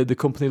said for the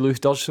company Lewis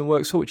Dodgson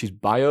works for, which is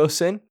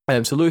Biosyn.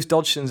 So Lewis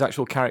Dodgson's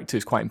actual character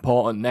is quite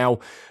important. Now,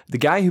 the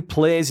guy who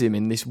plays him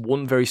in this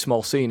one very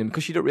small scene, and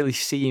because you don't really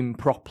see him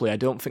properly, I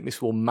don't think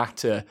this will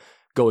matter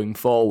going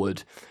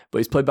forward, but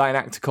he's played by an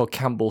actor called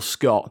Campbell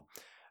Scott.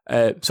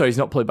 He's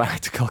not played by an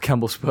actor called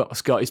Campbell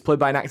Scott. He's played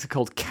by an actor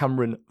called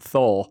Cameron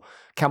Thor.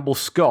 Campbell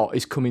Scott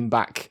is coming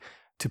back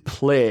to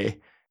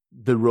play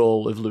the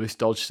role of Lewis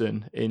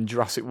Dodgson in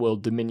Jurassic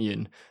World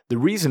Dominion. The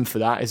reason for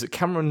that is that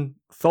Cameron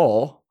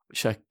Thor,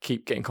 which I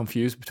keep getting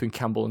confused between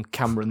Campbell and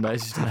Cameron there.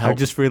 I've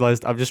just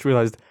realised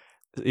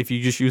if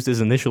you just used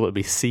his initial, it'd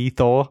be C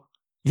Thor.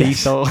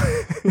 Yes. Thor.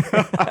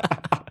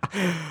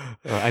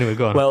 Anyway,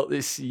 go on. Well,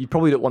 you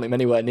probably don't want him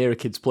anywhere near a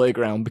kid's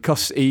playground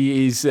because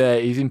he's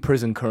in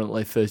prison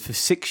currently for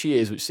 6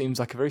 years, which seems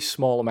like a very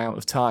small amount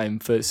of time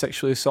for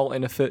sexually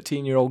assaulting a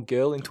 13-year-old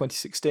girl in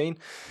 2016.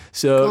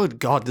 So, good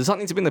God, does that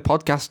need to be in the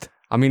podcast?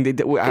 I mean,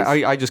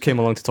 I just came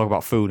along to talk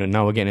about food, and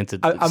now we're getting into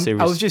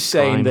serious. I was just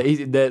saying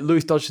crime. that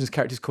Lewis Dodgson's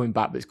character is coming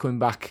back, but it's coming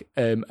back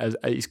as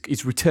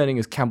he's returning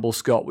as Campbell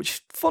Scott.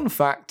 Which, fun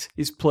fact,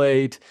 he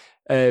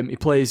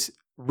plays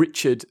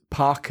Richard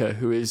Parker,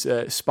 who is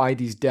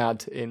Spidey's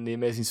dad in The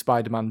Amazing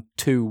Spider-Man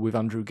 2 with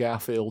Andrew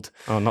Garfield.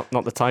 Oh, not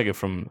the tiger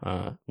from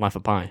Life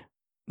of Pi.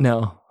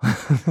 No,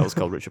 that was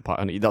called Richard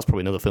Parker. And that's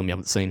probably another film you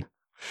haven't seen.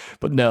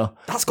 But no.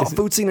 That's got a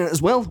food scene in it as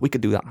well. We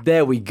could do that.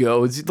 There we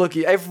go. Look,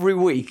 every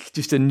week,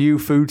 just a new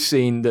food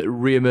scene that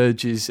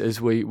reemerges as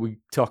we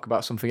talk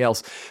about something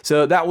else.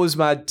 So that was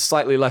my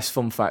slightly less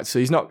fun fact. So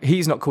he's not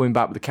coming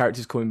back, but the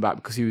character's coming back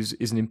because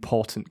is an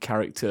important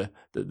character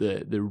that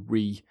they're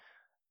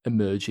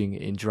re-emerging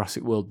in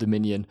Jurassic World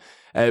Dominion.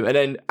 And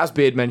then, as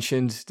Beard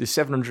mentioned, there's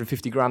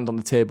 $750,000 on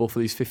the table for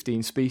these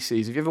 15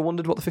 species. Have you ever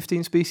wondered what the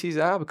 15 species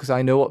are? Because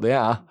I know what they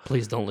are.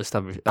 Please don't list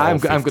every. I'm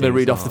going to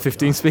read off the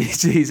 15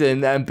 species,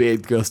 and then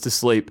Beard goes to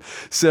sleep.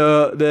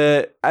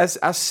 So as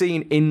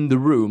seen in the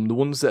room, the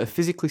ones that are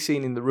physically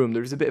seen in the room,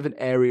 there is a bit of an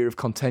area of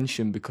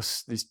contention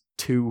because there's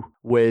two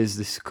ways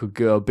this could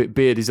go.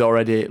 Beard is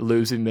already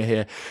losing me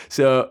here.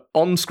 So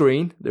on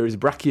screen, there is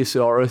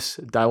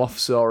Brachiosaurus,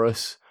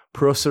 Dilophosaurus,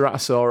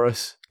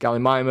 Proceratosaurus,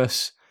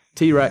 Gallimimus,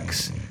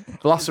 T-Rex,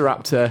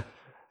 Velociraptor,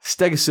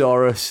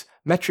 Stegosaurus,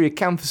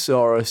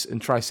 Metriacanthosaurus,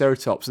 and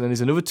Triceratops. And then there's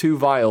another two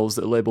vials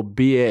that are labelled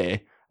BA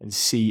and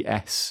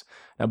CS.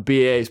 Now,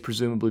 BA is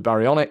presumably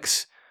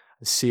Baryonyx,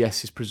 and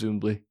CS is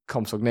presumably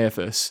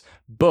Compsognathus.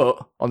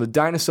 But on the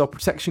Dinosaur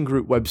Protection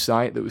Group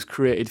website that was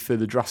created for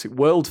the Jurassic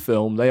World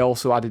film, they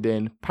also added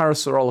in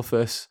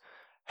Parasaurolophus,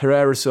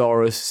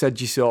 Herrerasaurus,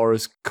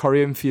 Segisaurus,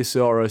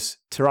 Corymphosaurus,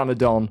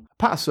 Pteranodon,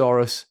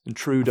 Apatosaurus, and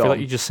Troodon. I feel like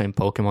you're just saying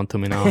Pokemon to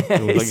me now. Like,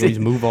 please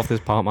move off this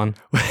part, man.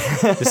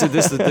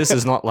 This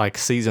is not like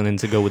seasoning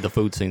to go with the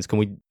food scenes. Can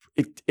we?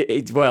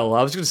 Well,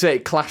 I was going to say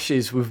it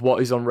clashes with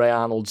what is on Ray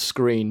Arnold's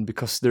screen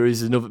because there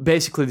is another.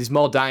 Basically, there's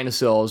more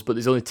dinosaurs, but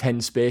there's only 10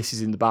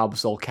 spaces in the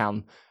Barbasol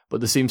can. But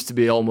there seems to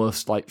be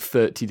almost like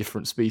 30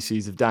 different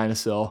species of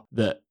dinosaur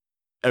that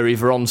are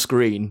either on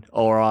screen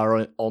or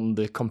are on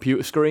the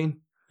computer screen.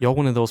 You're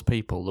one of those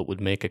people that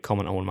would make a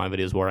comment on one of my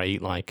videos where I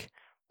eat, like,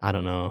 I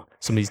don't know,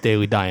 somebody's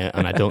daily diet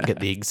and I don't get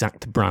the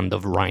exact brand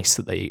of rice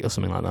that they eat or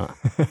something like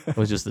that. It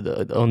was just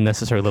the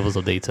unnecessary levels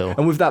of detail.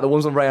 And with that, the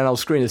ones on Ray Arnold's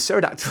screen are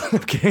pterodactyl.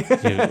 Okay.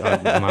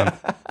 Man,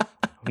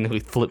 I nearly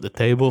flipped the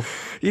table.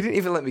 You didn't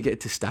even let me get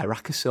to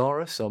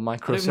Styracosaurus or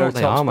Microceratops. I don't even know what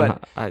they are,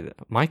 man.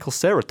 Michael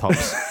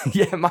Ceratops.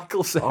 Yeah,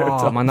 Michael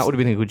Ceratops. Oh, man, that would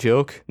have been a good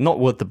joke. Not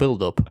worth the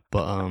build-up,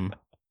 but,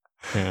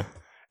 yeah.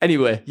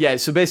 Anyway, yeah,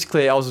 so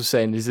basically, I was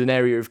saying, there's an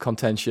area of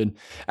contention.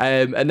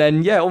 And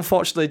then, yeah,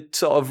 unfortunately,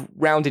 sort of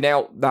rounding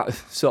out that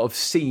sort of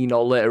scene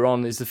or later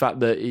on is the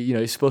fact that,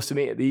 he's supposed to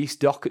meet at the East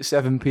Dock at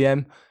 7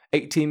 p.m,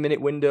 18-minute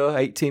window,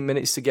 18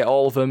 minutes to get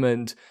all of them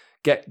and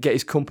get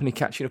his company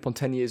catching up on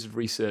 10 years of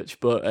research.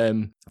 But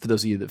for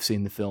those of you that have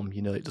seen the film,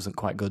 it doesn't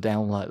quite go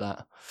down like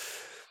that.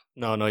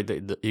 No,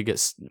 he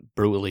gets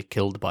brutally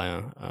killed by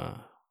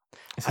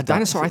a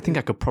dinosaur. I think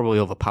I could probably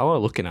overpower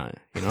looking at it.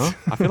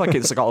 I feel like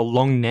it's got a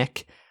long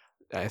neck.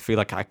 I feel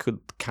like I could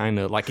kind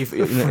of like if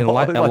in a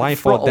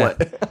life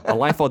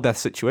or death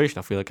situation.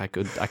 I feel like I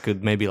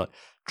could maybe like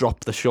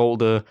drop the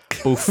shoulder,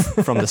 boof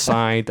from the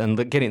side, and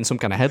get it in some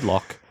kind of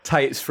headlock.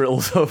 Tie its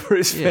frills over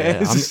his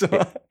face.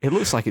 It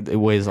looks like it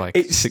weighs like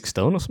 6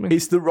 stone or something.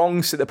 It's the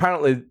wrong.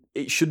 Apparently,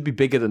 it should be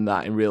bigger than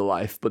that in real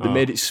life, but they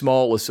made it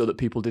smaller so that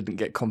people didn't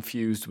get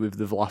confused with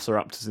the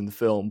velociraptors in the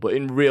film. But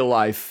in real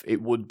life,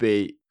 it would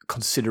be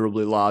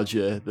considerably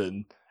larger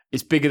than.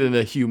 It's bigger than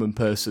a human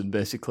person,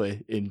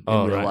 basically, in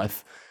real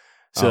life.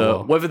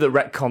 So whether they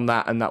retcon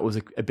that and that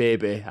was a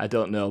baby, I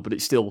don't know. But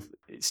it's still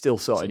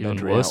sorting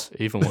Nedry out.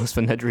 Even worse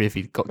for Nedry if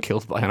he got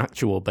killed by an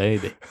actual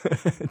baby.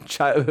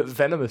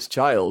 Venomous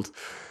child.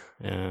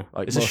 Yeah.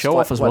 It's a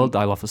show-off as well,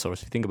 Dilophosaurus,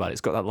 if you think about it.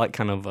 It's got that like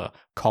kind of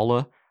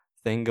collar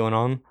thing going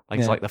on.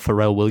 It's like the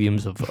Pharrell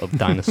Williams of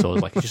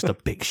dinosaurs. Like, it's just a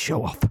big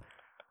show-off.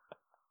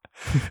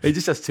 It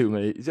just has too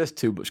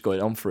much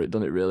going on for it,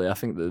 doesn't it, really? I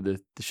think that they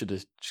should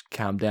have just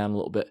calmed down a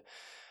little bit.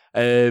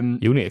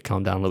 You need to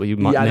calm down a little bit. You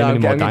might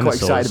I'm quite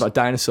excited about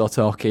dinosaur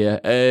talk here.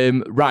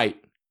 Right,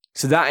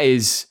 so that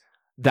is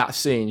that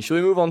scene. Shall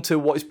we move on to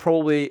what is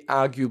probably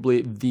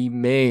arguably the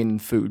main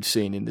food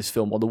scene in this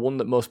film, or the one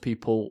that most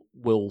people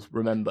will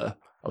remember,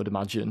 I would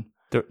imagine?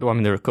 There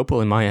are a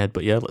couple in my head,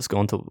 but yeah, let's go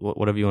on to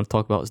whatever you want to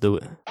talk about. Let's do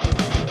it.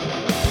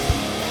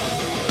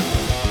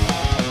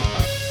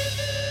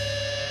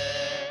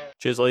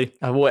 Cheers, Lee.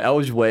 I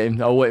was waiting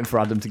for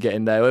Adam to get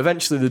in there.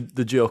 Eventually,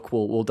 the joke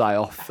will die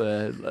off.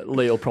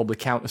 Lee will probably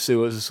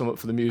counter-sue us or something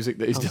for the music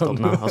that he's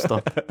done. I'll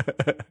stop.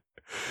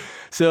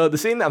 So the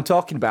scene that I'm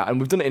talking about,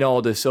 and we've done it in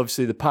order, so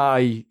obviously the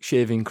pie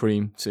shaving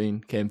cream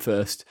scene came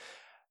first.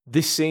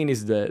 This scene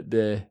is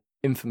the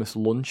infamous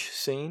lunch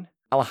scene.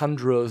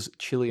 Alejandro's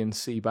Chilean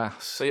sea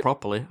bass. Say it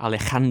properly.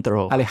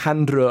 Alejandro.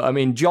 I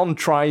mean, John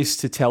tries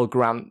to tell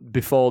Grant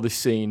before this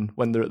scene,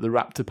 when they're at the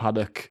raptor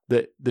paddock,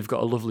 that they've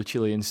got a lovely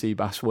Chilean sea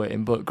bass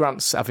waiting, but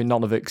Grant's having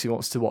none of it because he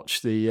wants to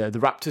watch the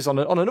raptors on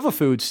another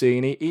food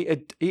scene.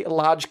 Eat a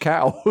large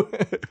cow.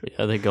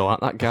 Yeah, they go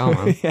at that cow,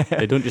 man. Yeah.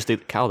 They don't just eat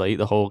the cow; they eat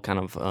the whole kind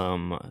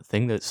of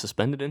thing that's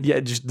suspended in. Yeah,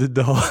 just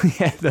the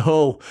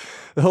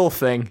whole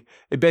thing.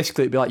 It'd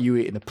be like you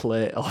eating a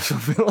plate or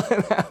something like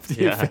that after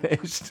you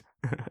finished.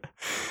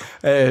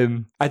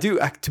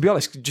 To be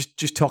honest,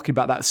 just talking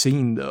about that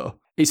scene though,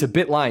 it's a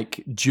bit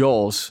like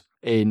Jaws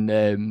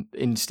in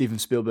Steven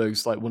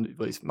Spielberg's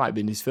it might have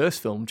been his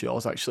first film,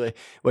 Jaws, actually,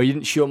 where you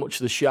didn't show much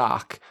of the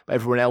shark, but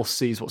everyone else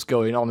sees what's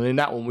going on. And in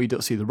that one, we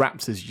don't see the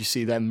raptors; you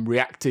see them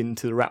reacting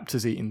to the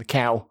raptors eating the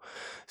cow.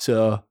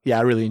 So yeah,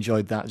 I really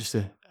enjoyed that.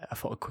 I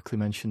thought I'd quickly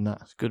mention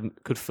that. It's good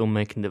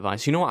filmmaking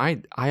device. You know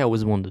what? I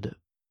always wondered.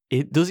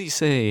 Does he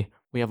say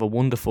we have a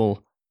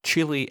wonderful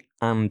Chile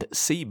and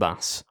sea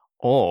bass,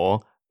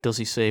 or does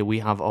he say we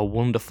have a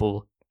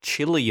wonderful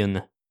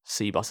Chilean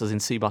sea bass, as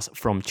in sea bass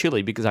from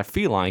Chile? Because I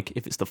feel like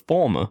if it's the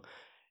former,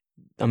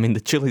 I mean,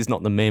 the chili is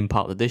not the main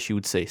part of the dish. You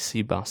would say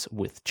sea bass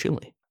with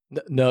chili.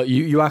 No,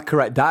 you are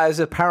correct. That is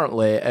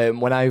apparently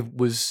when I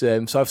was so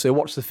obviously I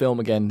watched the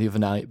film again the other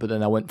night, but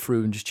then I went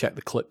through and just checked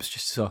the clips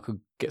just so I could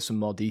get some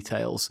more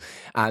details.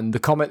 And the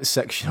comments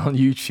section on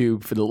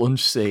YouTube for the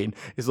lunch scene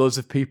is loads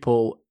of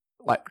people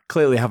like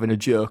clearly having a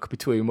joke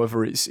between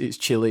whether it's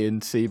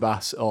Chilean sea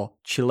bass or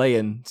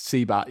Chilean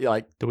sea bass.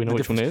 Like, do we know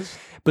which one it is?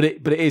 But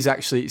it is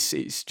actually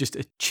it's just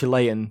a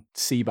Chilean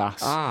sea bass.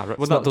 Ah, right.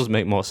 Well, that does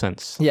make more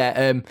sense.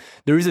 Yeah,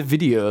 there is a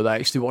video that I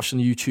actually watched on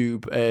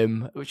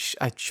YouTube, which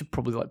I should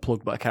probably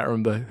plug, but I can't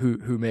remember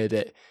who made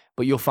it.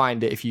 But you'll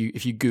find it if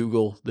you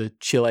Google the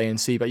Chilean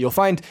sea bass.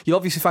 You'll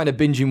obviously find a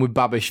Binging with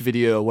Babish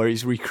video where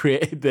he's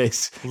recreated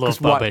this. Love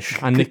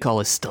Babish and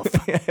Nicole's stuff.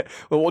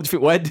 Well, what do you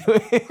think we're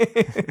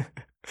doing?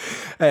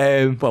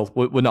 Well,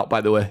 we're not,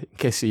 by the way, in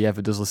case he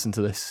ever does listen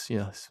to this.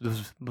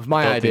 This was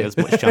my idea. There's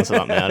much chance of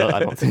that, man. I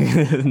don't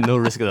think no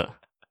risk of that.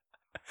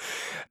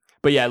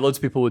 But yeah, loads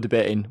of people were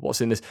debating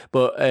what's in this.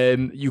 But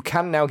you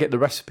can now get the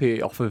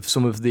recipe off of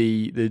some of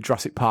the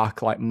Jurassic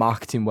Park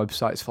marketing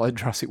websites for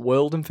Jurassic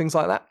World and things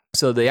like that.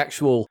 So the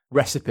actual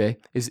recipe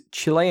is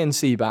Chilean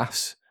sea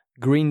bass,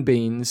 green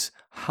beans,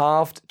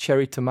 halved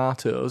cherry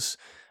tomatoes,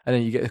 and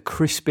then you get a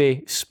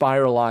crispy,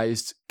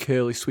 spiralized,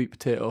 curly sweet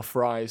potato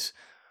fries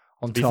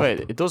on top. To be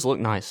fair, it does look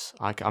nice.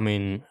 I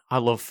mean, I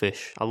love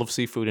fish. I love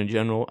seafood in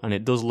general, and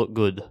it does look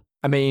good.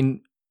 I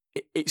mean,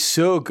 it's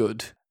so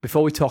good.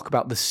 Before we talk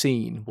about the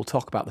scene, we'll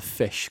talk about the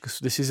fish, because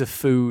this is a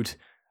food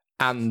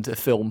and a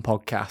film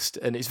podcast,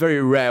 and it's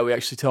very rare we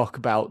actually talk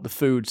about the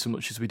food so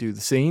much as we do the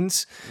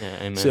scenes. Yeah,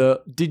 amen.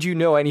 So, did you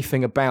know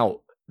anything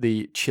about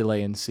the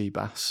Chilean sea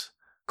bass?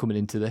 coming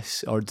into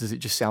this, or does it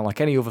just sound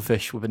like any other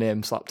fish with a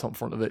name slapped on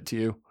front of it to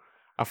you?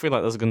 I feel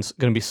like there's going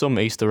to be some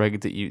Easter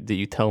egg that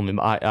you tell me.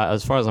 But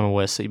as far as I'm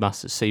aware, sea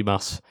bass is sea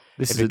bass.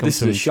 This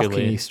is a shocking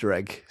Chile. Easter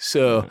egg.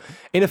 So,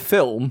 in a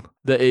film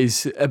that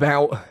is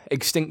about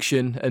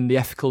extinction and the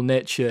ethical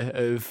nature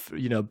of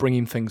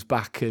bringing things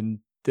back and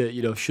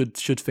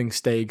should things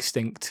stay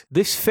extinct,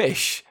 this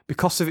fish,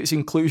 because of its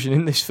inclusion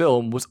in this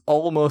film, was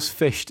almost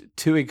fished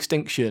to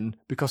extinction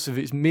because of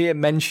its mere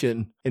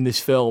mention in this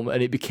film,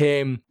 and it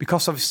became,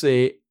 because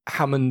obviously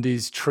Hammond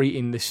is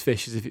treating this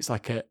fish as if it's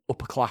like a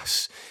upper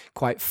class,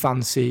 quite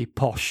fancy,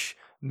 posh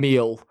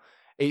meal.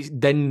 It's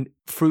then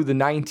through the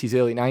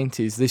early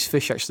 90s, this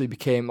fish actually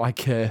became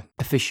like a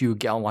fish you would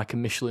get on like a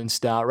Michelin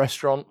star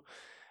restaurant.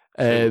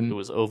 It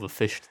was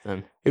overfished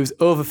then. It was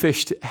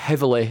overfished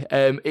heavily.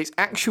 Its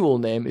actual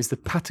name is the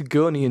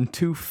Patagonian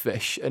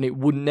toothfish, and it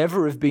would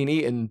never have been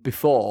eaten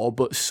before,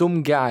 but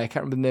some guy, I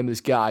can't remember the name of this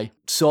guy,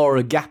 saw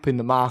a gap in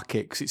the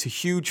market because it's a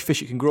huge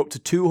fish. It can grow up to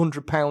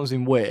 200 pounds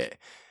in weight,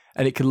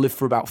 and it can live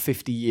for about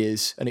 50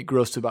 years, and it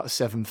grows to about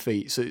 7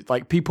 feet. So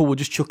like people were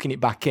just chucking it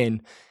back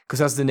in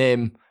because, as the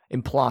name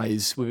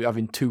implies, we're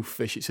having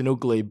toothfish. It's an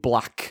ugly,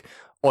 black,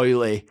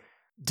 oily,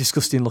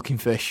 disgusting looking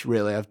fish,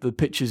 really. The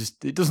pictures,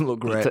 it doesn't look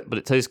great. But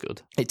it tastes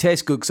good. It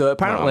tastes good. So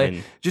apparently, No, I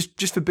mean-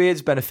 just for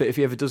Beard's benefit, if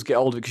he ever does get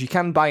older, because you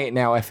can buy it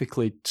now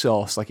ethically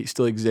sourced, like it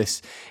still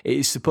exists. It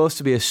is supposed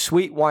to be a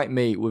sweet white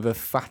meat with a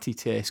fatty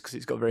taste because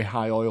it's got a very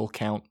high oil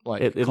count.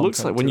 Like It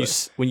looks like content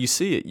to it. when you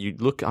see it, you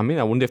look. I mean,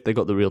 I wonder if they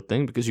got the real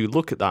thing, because you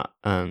look at that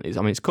and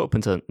it's cut up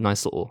into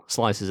nice little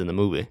slices in the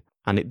movie,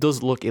 and it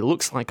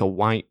looks like a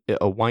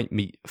white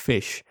meat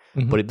fish,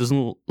 but it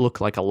doesn't look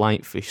like a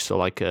light fish. So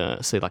like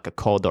say like a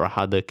cod or a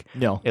haddock.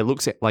 No. It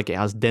looks like it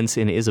has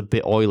density and it is a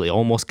bit oily,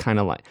 almost kind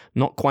of like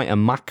not quite a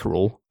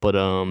mackerel, but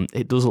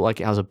it does look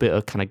like it has a bit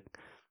of kind of,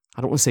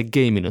 I don't want to say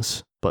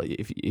gaminess, but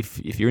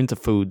if you're into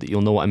food,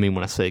 you'll know what I mean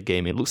when I say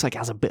gamey. It looks like it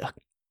has a bit of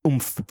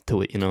oomph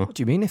to it, What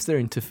do you mean if they're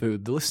into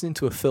food? They're listening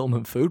to a film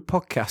and food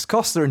podcast. Of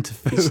course they're into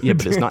food. Yeah,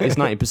 but it's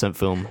 90%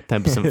 film,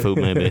 10% food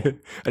maybe.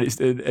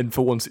 and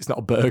for once it's not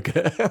a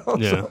burger or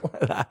Yeah. something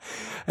like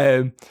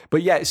that.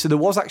 But yeah, so there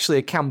was actually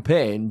a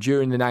campaign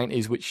during the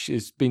 90s which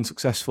has been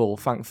successful,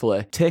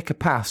 thankfully. Take a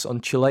pass on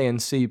Chilean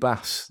sea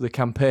bass, the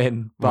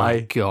campaign My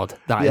by... God,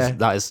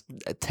 that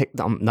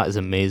is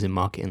amazing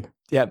marketing.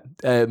 Yeah,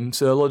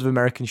 so a lot of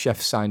American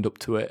chefs signed up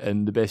to it,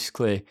 and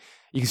basically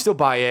you can still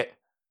buy it.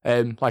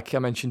 Like I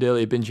mentioned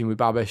earlier, Binging with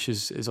Babish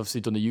has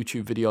obviously done a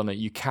YouTube video on it.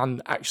 You can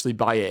actually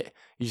buy it.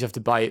 You just have to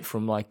buy it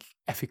from like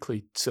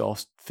ethically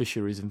sourced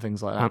fisheries and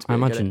things like that. I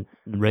imagine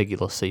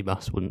regular sea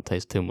bass wouldn't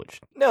taste too much.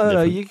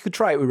 No, you could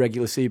try it with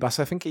regular sea bass.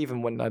 I think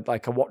even when I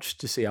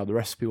watched to see how the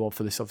recipe was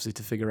for this, obviously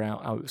to figure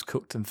out how it was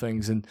cooked and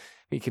things, and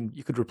you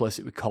could replace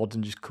it with cod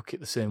and just cook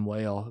it the same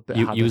way, or a bit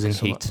of haddock Using or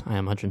something. heat, I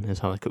imagine, is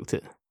how they cooked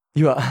it.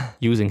 You are.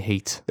 Using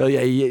heat. Oh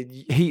yeah,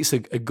 heat's a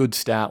good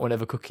start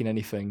whenever cooking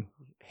anything.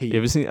 Heat. You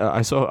ever seen?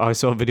 I saw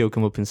a video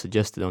come up and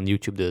suggested on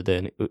YouTube the other day,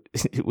 and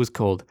it was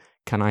called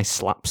 "Can I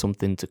slap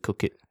something to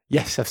cook it?"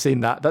 Yes, I've seen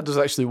that. That does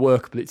actually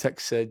work, but it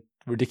takes a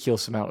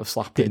ridiculous amount of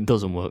slapping. It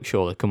doesn't work,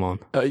 surely. Come on.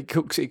 It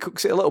cooks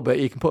it a little bit.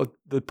 You can put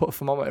a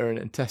thermometer in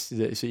it and tested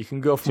it, so you can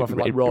go from having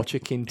like raw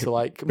chicken to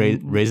like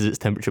Raises its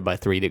temperature by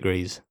 3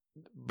 degrees.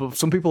 But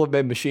some people have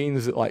made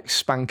machines that like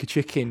spank a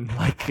chicken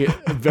like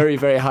at very,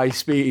 very high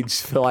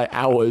speeds for like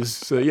hours.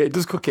 So yeah, it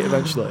does cook it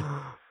eventually.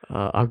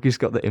 I've just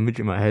got the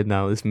image in my head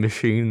now. This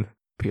machine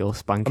pure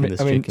spanking this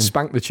chicken.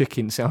 Spank the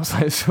chicken sounds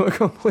like something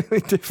completely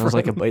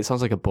different. It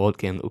sounds like a board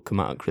game that would come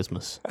out at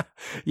Christmas.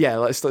 Yeah,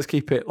 let's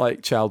keep it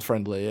like child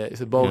friendly. Yeah?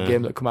 It's a board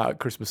game that would come out at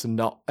Christmas and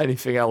not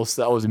anything else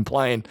that I was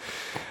implying.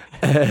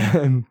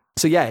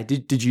 So yeah,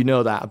 did you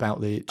know that about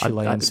the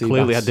Chilean sea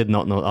Clearly, bass? I did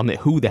not know. I mean,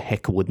 who the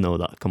heck would know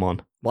that? Come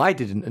on. Well, I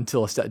didn't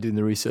until I started doing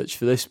the research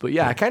for this. But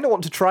yeah, I kind of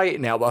want to try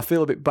it now, but I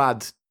feel a bit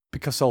bad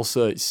because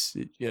also it's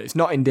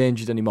not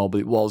endangered anymore, but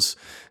it was.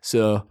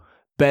 So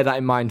bear that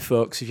in mind,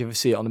 folks. If you ever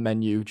see it on the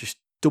menu, just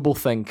double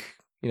think.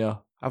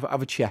 Have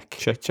a check.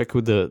 Check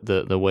with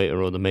the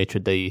waiter or the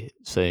maitre d'.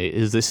 Say,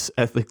 is this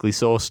ethically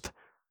sourced?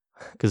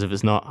 Because if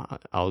it's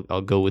not,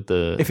 I'll go with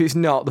the. If it's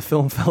not, the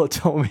film fella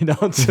told me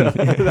not to.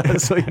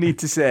 That's what you need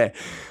to say,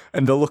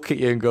 and they'll look at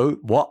you and go,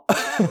 "What?"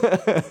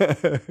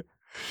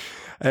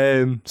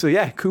 So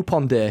yeah,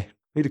 coupon day.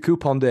 Need a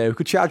coupon day. We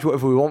could charge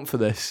whatever we want for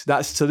this.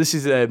 This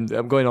is.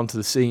 I'm going on to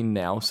the scene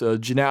now. So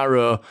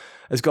Gennaro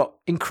has got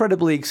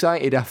incredibly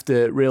excited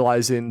after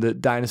realizing that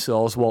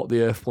dinosaurs walk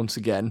the earth once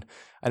again,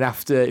 and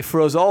after it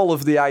throws all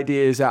of the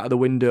ideas out of the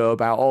window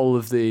about all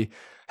of the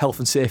health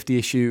and safety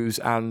issues,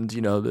 and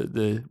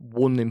the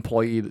one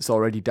employee that's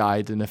already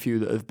died and a few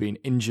that have been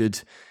injured,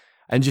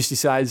 and just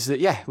decides that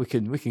we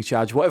can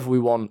charge whatever we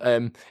want.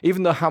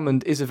 Even though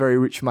Hammond is a very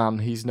rich man,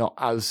 he's not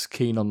as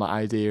keen on that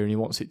idea, and he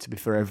wants it to be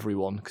for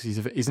everyone because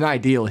he's an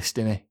idealist,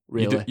 isn't he?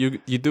 Really,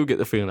 You do get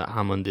the feeling that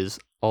Hammond is,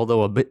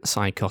 although a bit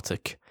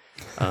psychotic,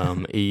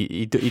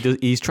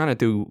 He's trying to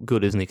do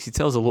good, isn't he? 'Cause he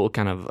tells a little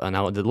kind of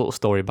a little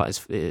story about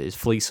his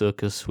flea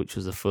circus, which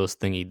was the first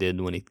thing he did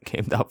when he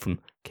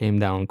came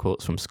down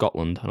quotes from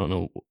Scotland. I don't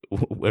know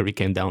where he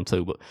came down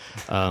to, but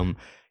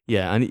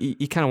yeah, and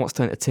he kind of wants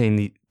to entertain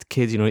the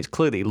kids. You know, it's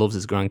clear that he loves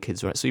his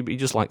grandkids, right? So he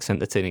just likes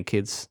entertaining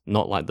kids,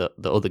 not like the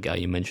other guy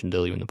you mentioned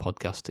earlier in the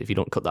podcast. If you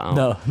don't cut that out,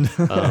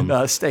 no,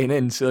 no, it's staying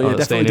in. So yeah,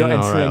 definitely don't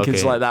entertain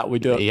kids like that. We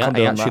don't. He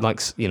actually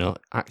likes, you know,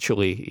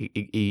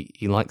 he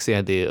likes the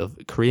idea of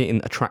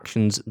creating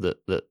attractions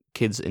that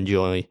kids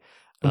enjoy.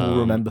 We'll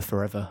remember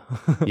forever.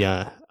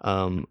 Yeah,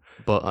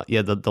 but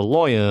the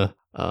lawyer,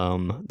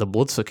 the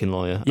blood-sucking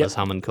lawyer, as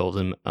Hammond calls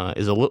him,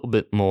 is a little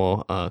bit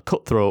more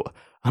cutthroat.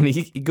 I mean,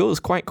 he goes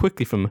quite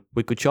quickly from,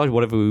 we could charge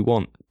whatever we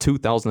want,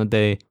 2,000 a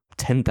day,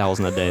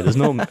 10,000 a day. There's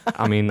no,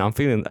 I mean, I'm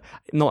feeling,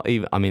 not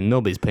even, I mean,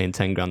 nobody's paying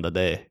 10 grand a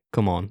day.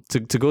 Come on. To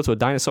go to a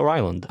dinosaur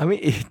island. I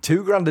mean,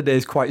 2 grand a day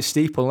is quite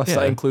steep, unless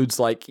that includes,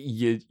 like,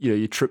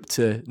 your trip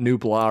to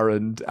Nublar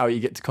and how you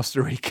get to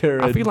Costa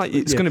Rica. I feel like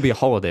it's going to be a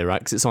holiday, right?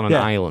 Because it's on an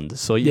island.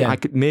 So, I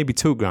could, maybe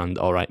 2 grand,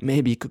 all right.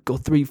 Maybe you could go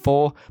 3,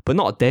 4, but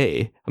not a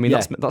day. I mean,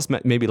 that's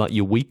maybe like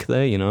your week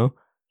there, you know?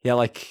 Yeah,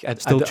 like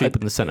still cheaper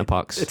than the centre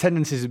parks.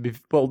 Attendances would be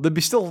they'd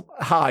be still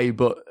high,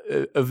 but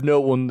of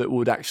no one that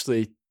would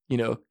actually, you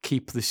know,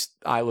 keep this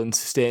island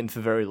sustained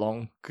for very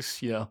long.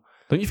 Because, you know,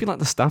 don't you feel like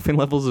the staffing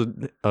levels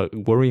are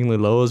worryingly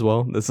low as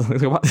well? There's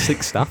like about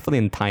 6 staff for the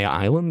entire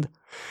island.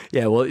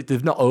 Yeah, well,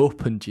 they've not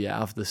opened yet,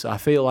 have they? So I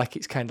feel like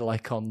it's kind of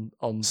like on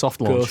soft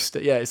launch. Ghost.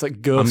 Yeah, it's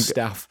like ghost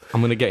staff.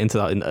 I'm going to get into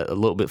that in a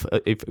little bit.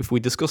 If we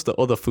discuss the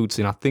other food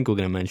scene, I think we're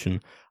going to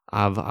mention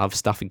I have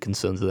staffing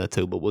concerns there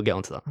too, but we'll get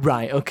onto that.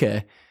 Right.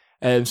 Okay.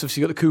 So if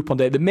you got the coupon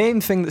day, the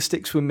main thing that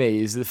sticks with me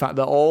is the fact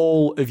that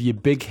all of your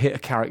big hitter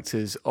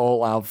characters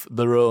all have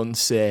their own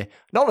say.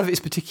 None of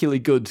it's particularly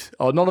good,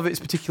 or none of it's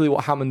particularly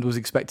what Hammond was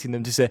expecting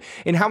them to say.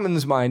 In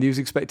Hammond's mind, he was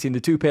expecting the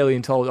 2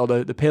 paleontologists,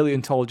 or the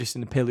paleontologist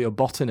and the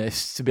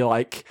paleobotanist, to be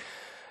like,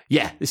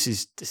 yeah, this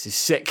is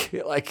sick.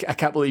 Like, I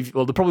can't believe.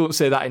 Well, they probably won't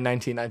say that in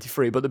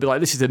 1993, but they'll be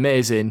like, this is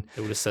amazing.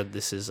 They would have said,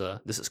 this is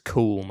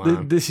cool,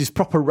 man. This is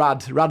proper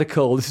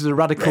radical. This is a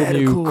radical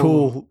new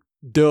cool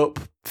dope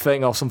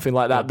thing or something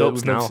like that.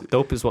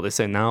 Dope is what they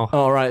say now.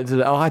 Oh, right.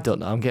 Oh, I don't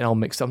know. I'm getting all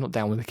mixed up. I'm not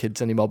down with the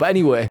kids anymore. But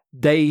anyway,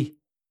 they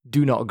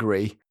do not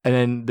agree. And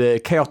then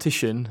the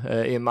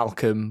chaotician, Ian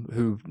Malcolm,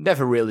 who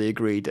never really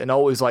agreed and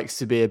always likes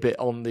to be a bit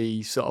on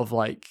the sort of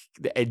like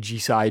the edgy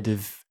side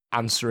of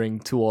answering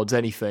towards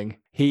anything.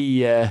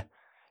 He's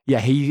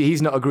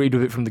not agreed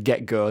with it from the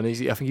get-go, and I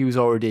think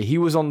he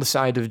was on the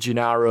side of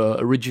Gennaro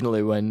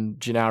originally when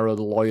Gennaro,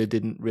 the lawyer,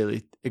 didn't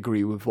really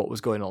agree with what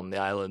was going on the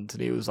island,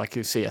 and he was like,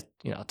 see,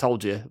 I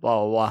told you,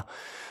 blah, blah, blah.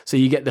 So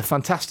you get the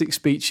fantastic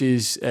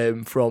speeches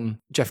from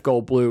Jeff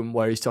Goldblum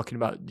where he's talking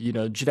about, you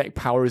know, genetic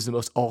power is the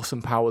most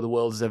awesome power the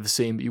world has ever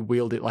seen, but you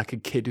wield it like a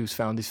kid who's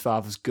found his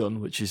father's gun,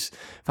 which is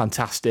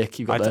fantastic.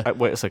 You've got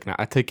wait a second,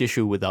 I take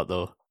issue with that,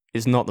 though.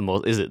 It's not the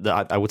most, is it?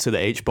 I would say the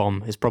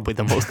H-bomb is probably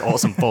the most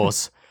awesome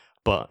force.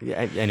 But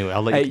yeah, anyway,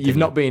 I'll let you continue.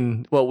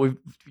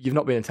 You've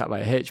not been attacked by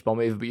a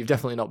H-bomb either, but you've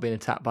definitely not been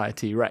attacked by a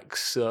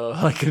T-Rex. So,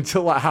 like,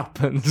 until that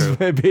happens,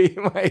 maybe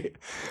you might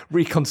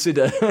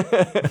reconsider.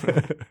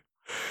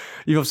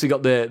 You've obviously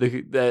got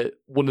the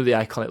one of the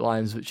iconic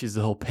lines, which is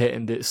the whole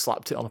patented it,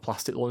 slapped it on a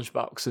plastic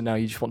lunchbox, and now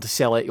you just want to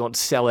sell it. You want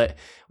to sell it,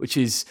 which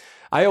is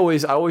I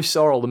always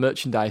saw all the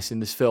merchandise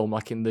in this film,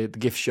 like in the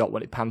gift shop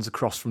when it pans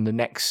across from the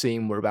next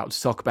scene we're about to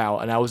talk about,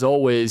 and I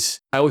always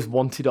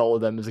wanted all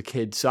of them as a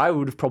kid, so I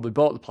would have probably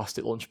bought the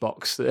plastic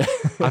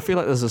lunchbox. I feel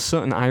like there's a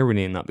certain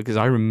irony in that because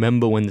I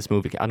remember when this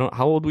movie came.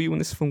 How old were you when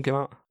this film came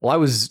out? Well, I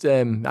was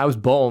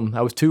born.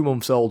 I was 2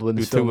 months old when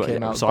this film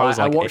came out. So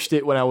I watched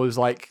it when I was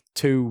like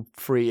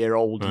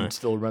 2-3-year-old and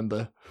still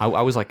remember.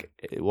 I was like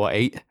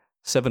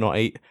 7 or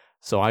 8.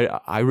 So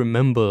I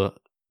remember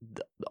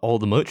all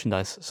the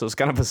merchandise. So it's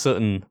kind of a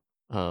certain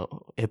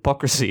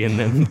hypocrisy in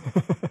them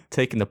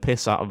taking the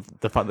piss out of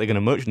the fact they're going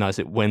to merchandise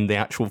it when the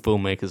actual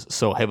filmmakers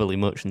so heavily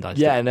merchandised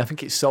it. Yeah, and I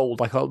think it's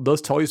sold. Like,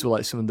 those toys were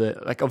like some of the...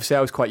 Like, obviously,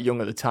 I was quite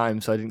young at the time,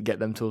 so I didn't get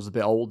them till I was a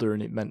bit older,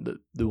 and it meant that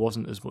there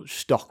wasn't as much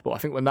stock. But I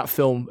think when that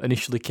film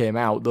initially came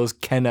out, those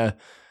Kenner,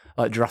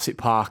 like Jurassic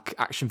Park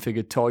action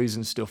figure toys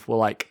and stuff were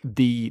like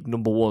the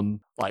number one.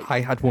 Like,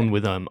 I had one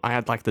with I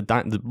had like the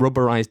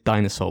rubberized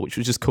dinosaur, which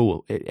was just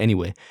cool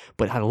anyway,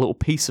 but it had a little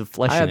piece of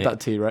flesh. I had in that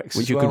T-Rex,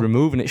 which you could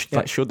remove, and it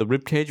like showed the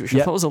rib cage, which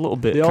I thought was a little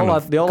bit. They all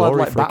had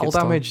like battle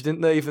damage,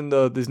 didn't they? Even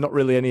though there's not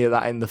really any of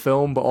that in the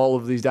film, but all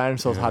of these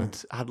dinosaurs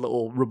had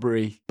little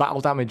rubbery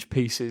battle damage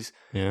pieces.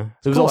 Yeah,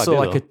 there was also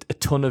like a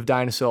ton of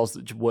dinosaurs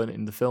that just weren't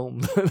in the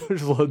film.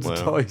 There's loads of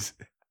toys,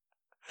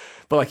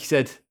 but like you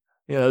said.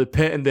 You know, they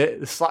patented it,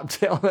 they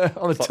slapped it on a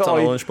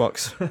toy. On a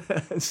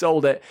lunchbox. And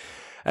sold it.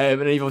 And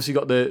then you've obviously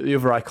got the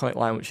other iconic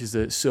line, which is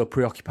that so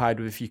preoccupied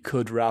with if you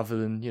could rather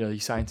than, you know, your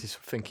scientists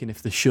thinking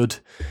if they should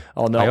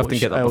or not. I often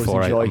get that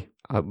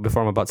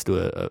before I'm about to do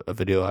a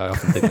video, I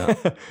often think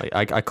that.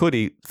 Like, I could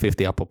eat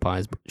 50 apple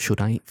pies, but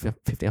should I eat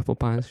 50 apple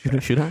pies?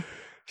 Should I?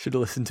 Should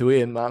have listened to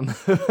Ian, man.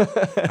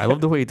 I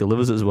love the way he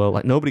delivers it as well.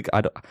 Like,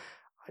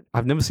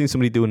 I've never seen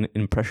somebody do an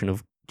impression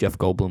of Jeff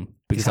Goldblum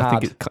because I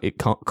think it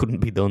couldn't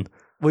be done.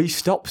 Well, he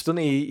stops, doesn't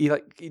he?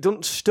 He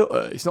doesn't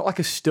stutter. It's not like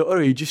a stutter.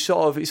 He just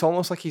sort of, it's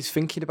almost like he's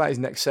thinking about his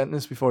next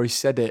sentence before he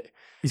said it.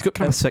 He's got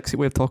kind of a sexy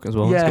way of talking as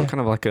well. Yeah. He's got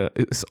kind of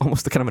it's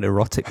almost kind of an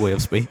erotic way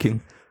of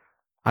speaking.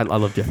 I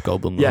love Jeff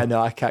Goldblum. Yeah,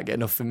 no, I can't get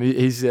enough of him.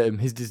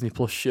 His Disney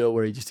Plus show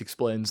where he just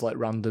explains like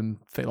random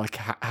thing, like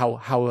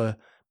how a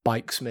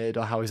bike's made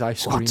or how his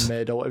ice cream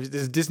made or whatever.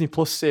 There's a Disney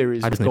Plus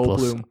series with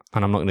Goldblum.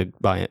 And I'm not going to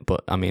buy it,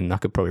 but I mean, I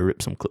could probably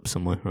rip some clips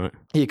somewhere, right?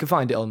 Yeah, you can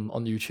find it on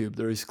YouTube.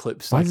 There is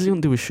clips. Why does he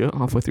undo his shirt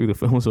halfway through the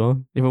film as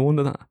well? You ever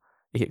wonder that?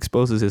 He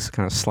exposes his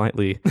kind of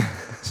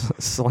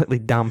slightly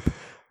damp,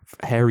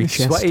 hairy He's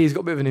chest. sweaty. He's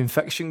got a bit of an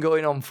infection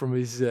going on from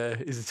his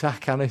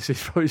attack, and so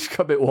he's probably just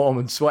got a bit warm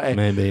and sweaty.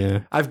 Maybe,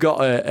 yeah. I've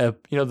got a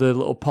the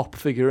little pop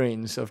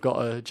figurines. I've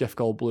got a Jeff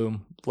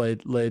Goldblum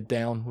laid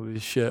down with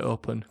his shirt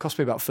up, and it cost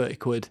me about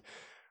 £30.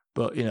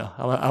 But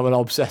I'm an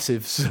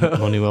obsessive, so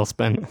Money well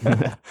spent.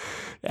 yeah,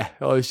 I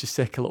always just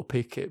take a little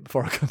peek at it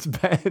before I go to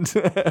bed.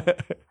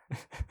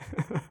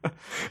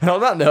 And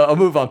on that note, I'll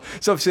move on.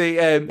 So obviously,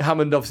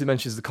 Hammond obviously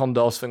mentions the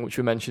Condors thing, which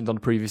we mentioned on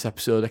the previous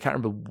episode. I can't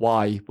remember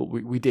why, but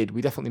we did.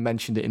 We definitely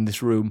mentioned it in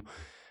this room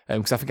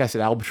because I think I said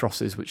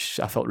albatrosses, which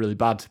I felt really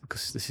bad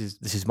because this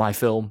is my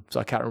film, so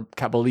I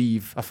can't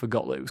believe I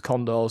forgot that it was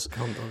Condors.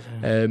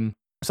 Yeah.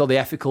 So the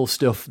ethical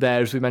stuff there,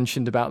 as we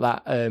mentioned about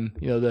that,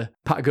 the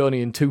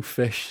Patagonian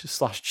toothfish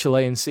 /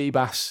 Chilean sea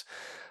bass.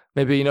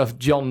 Maybe if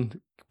John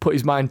put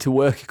his mind to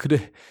work, he could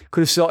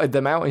have sorted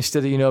them out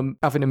instead of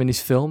having them in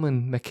his film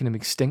and making them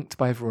extinct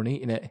by everyone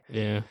eating it.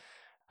 Yeah.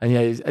 And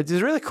yeah,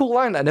 there's a really cool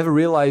line that I never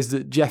realised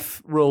that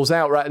Jeff rolls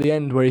out right at the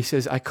end where he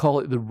says, "I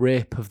call it the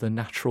rape of the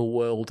natural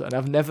world." And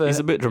I've never... He's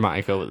a bit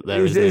dramatic over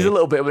there, He's a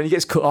little bit when he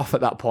gets cut off at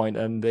that point,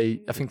 and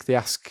I think they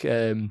ask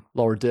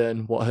Laura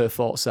Dern what her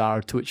thoughts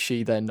are, to which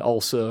she then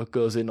also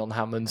goes in on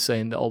Hammond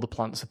saying that all the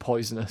plants are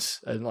poisonous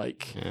and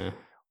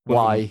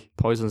why?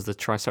 Poisons the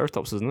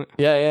Triceratops, isn't it?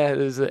 Yeah,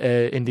 there's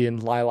Indian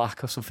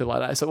lilac or something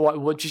like that.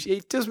 So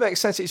it does make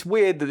sense. It's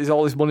weird that there's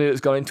all this money that's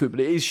gone into it, but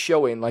it is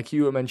showing, like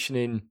you were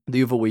mentioning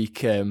the other week,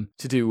 to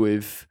do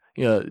with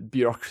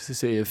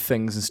bureaucracy of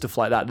things and stuff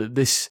like that. That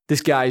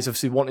this guy is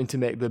obviously wanting to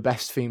make the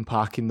best theme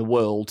park in the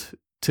world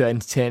to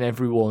entertain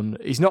everyone.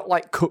 He's not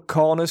like cut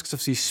corners because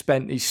obviously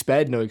he's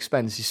spared no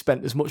expense. He's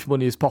spent as much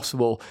money as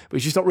possible, but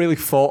he's just not really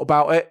thought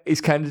about it.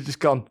 He's kind of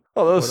just gone,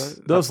 oh,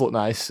 those look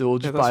nice, so we'll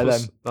just buy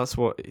them. That's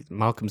what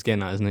Malcolm's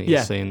getting at, isn't it? He's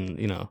Yeah. saying,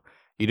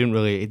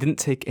 it didn't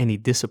take any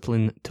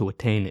discipline to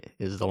attain it,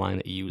 is the line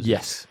that he uses.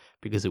 Yes.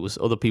 Because it was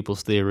other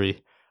people's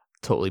theory,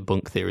 totally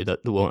bunk theory that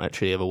won't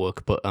actually ever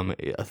work, but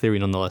a theory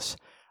nonetheless.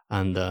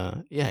 And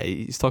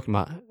he's talking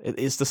about,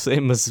 it's the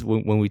same as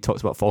when we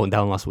talked about Falling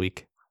Down last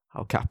week.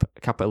 How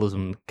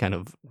capitalism kind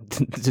of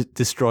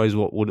destroys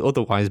what would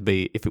otherwise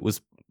be, if it was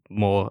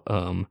more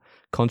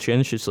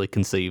conscientiously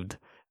conceived,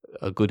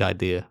 a good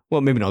idea.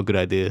 Well, maybe not a good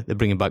idea. They're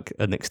bringing back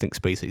an extinct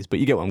species, but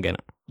you get what I'm getting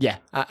at. Yeah,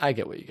 I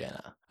get what you're getting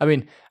at. I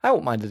mean, I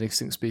won't mind an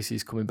extinct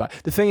species coming back.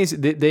 The thing is,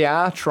 they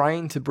are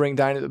trying to bring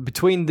down,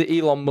 between the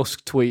Elon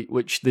Musk tweet,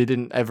 which they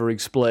didn't ever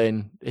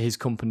explain, his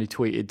company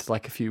tweeted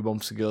like a few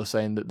months ago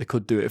saying that they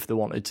could do it if they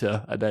wanted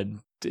to, and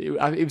then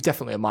it was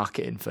definitely a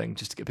marketing thing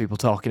just to get people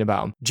talking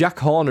about him. Jack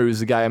Horner,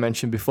 who's the guy I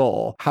mentioned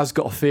before, has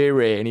got a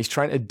theory, and he's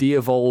trying to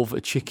de-evolve a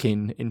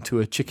chicken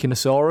into a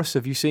chickenosaurus.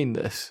 Have you seen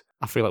this?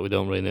 I feel like we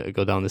don't really need to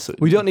go down this.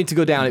 We don't need to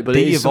go down it, but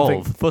it is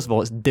something... First of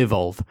all, it's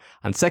devolve.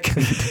 And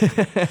second,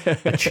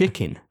 a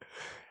chicken.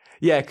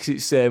 Yeah, because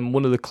it's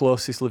one of the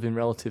closest living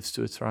relatives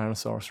to a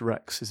Tyrannosaurus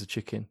Rex is a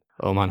chicken.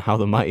 Oh man, how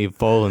the mighty have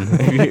fallen.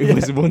 It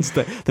was once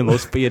the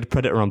most feared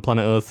predator on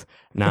planet Earth.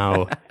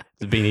 Now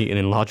it's been eaten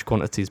in large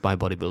quantities by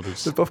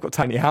bodybuilders. They've both got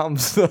tiny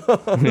arms.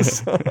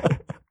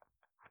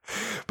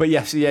 But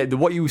yes,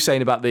 what you were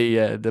saying about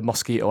the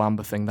mosquito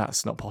amber thing,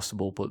 that's not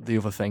possible. But the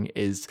other thing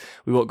is,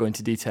 we won't go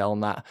into detail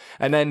on that.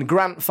 And then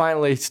Grant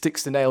finally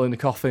sticks the nail in the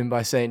coffin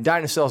by saying,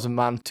 dinosaurs and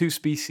man, two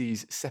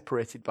species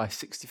separated by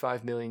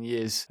 65 million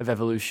years of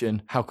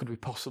evolution. How could we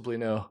possibly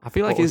know? I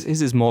feel like his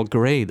is more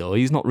grey, though.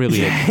 He's not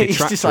really a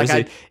detractor, just like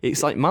is he?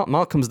 It's like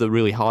Malcolm's the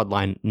really hard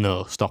line,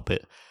 no, stop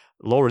it.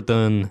 Laura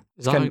Dern,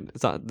 is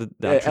that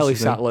the Ellie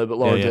Sattler, but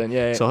Laura Dern,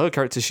 yeah. So her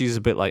character, she's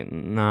a bit like,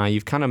 nah,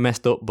 you've kind of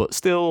messed up, but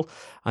still.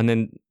 And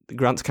then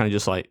Grant's kind of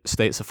just like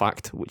states a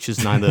fact, which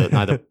is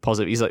neither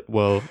positive. He's like,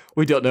 well,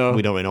 we don't know.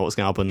 We don't really know what's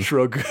going to happen.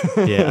 Shrug.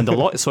 Yeah, and the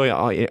lawyer. So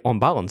on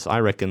balance, I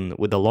reckon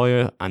with the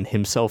lawyer and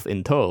himself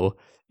in tow,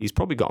 he's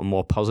probably got a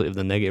more positive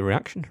than negative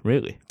reaction,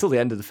 really. Till the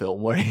end of the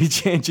film where he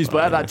changes.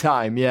 But at that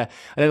time, yeah.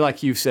 And then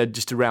like you said,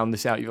 just to round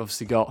this out, you've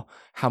obviously got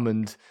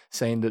Hammond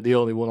saying that the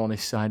only one on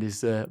his side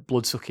is the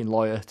blood-sucking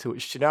lawyer, to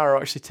which Gennaro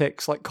actually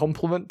takes like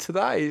compliment to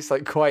that. He's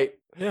like quite...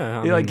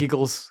 Yeah, he like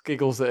giggles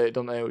at it,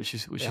 don't they? Which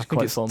is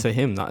quite fun. To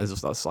him,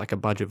 that's like a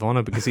badge of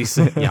honor because he's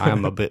saying, yeah, I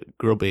am a bit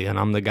grubby and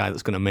I'm the guy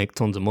that's going to make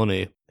tons of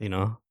money,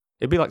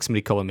 It'd be like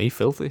somebody calling me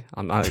filthy.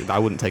 I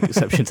wouldn't take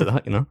exception to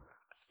that,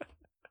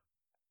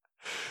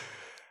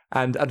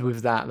 And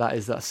with that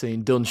is that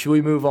scene done. Should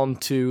we move on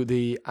to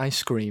the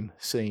ice cream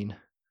scene?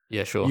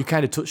 Yeah, sure. You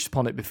kind of touched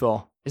upon it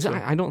before. Is it?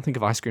 I don't think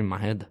of ice cream in my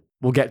head.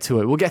 We'll get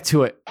to it.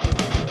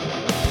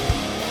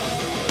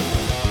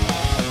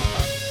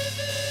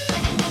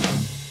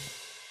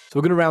 So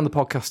we're going to round the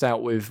podcast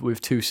out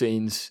with two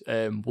scenes.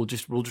 We'll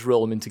just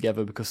roll them in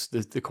together because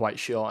they're quite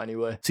short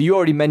anyway. So you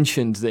already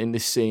mentioned that in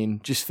this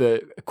scene, just for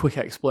a quick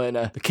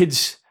explainer, the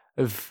kids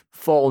have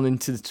fallen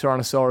into the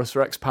Tyrannosaurus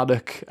Rex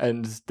paddock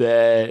and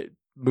they're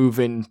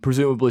moving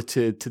presumably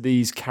to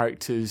these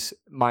characters'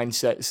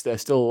 mindsets. They're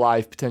still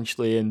alive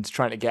potentially and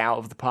trying to get out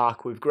of the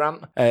park with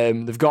Grant.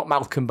 They've got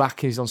Malcolm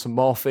back. He's on some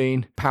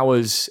morphine.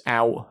 Power's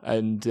out,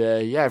 and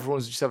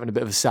everyone's just having a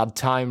bit of a sad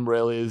time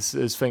really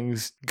as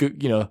things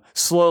go,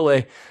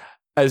 slowly.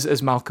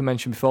 As Malcolm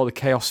mentioned before, the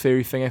chaos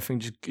theory thing, everything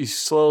just is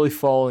slowly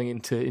falling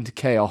into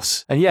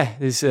chaos. And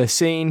there's a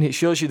scene. It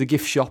shows you the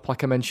gift shop,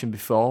 like I mentioned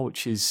before,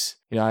 which is,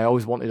 I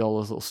always wanted all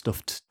those little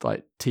stuffed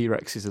like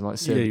T-Rexes and like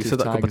you said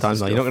that a couple of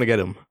times now. You're not going to get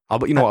them. I'll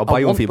buy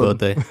you one for your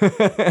birthday.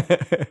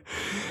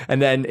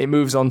 And then it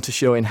moves on to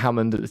showing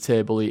Hammond at the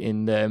table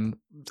eating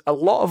a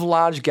lot of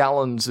large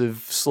gallons of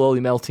slowly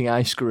melting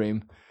ice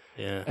cream.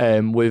 Yeah.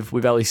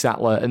 With Ellie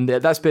Sattler, and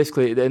that's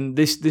basically. Then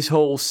this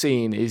whole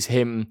scene is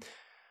him.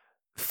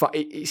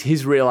 It's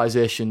his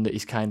realization that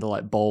he's kind of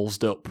like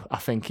ballsed up. I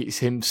think it's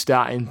him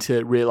starting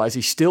to realize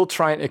he's still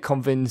trying to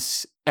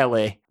convince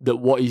Ellie that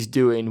what he's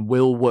doing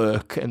will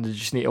work and they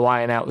just need to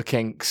iron out the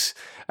kinks,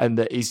 and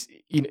that he's,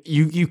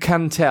 you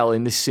can tell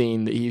in this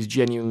scene that he's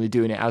genuinely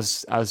doing it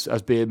as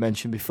Beard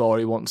mentioned before.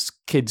 He wants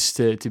kids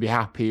to be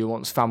happy, he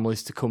wants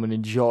families to come and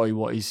enjoy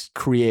what he's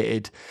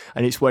created,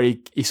 and it's where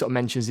he sort of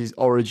mentions his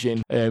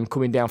origin,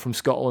 coming down from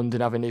Scotland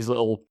and having his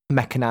little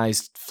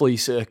mechanised flea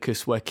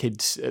circus where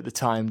kids at the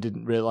time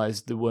didn't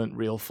realise they weren't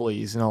real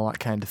fleas and all that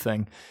kind of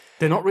thing.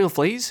 They're not real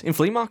fleas in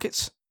flea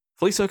markets?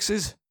 Flea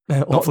circuses?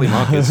 Not flea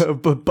markets.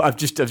 but I've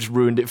just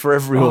ruined it for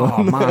everyone.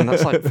 Oh man,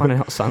 that's like finding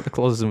out Santa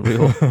Claus isn't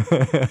real.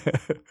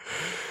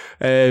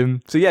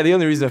 The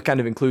only reason I've kind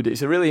of included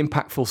it's a really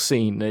impactful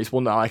scene. It's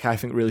one that I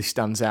think really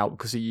stands out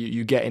because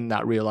you get in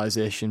that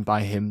realization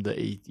by him that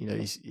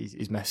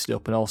he's messed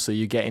up, and also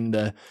you get in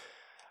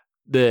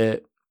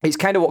the it's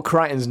kind of what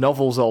Crichton's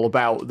novel's all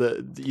about.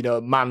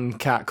 That man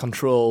can't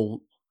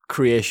control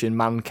creation,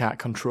 man can't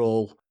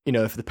control.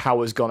 If the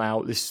power's gone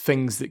out, there's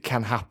things that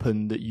can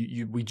happen that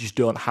we just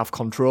don't have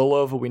control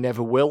over. We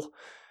never will.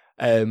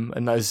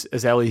 And as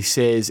Ellie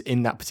says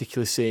in that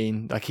particular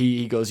scene, like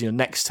he goes,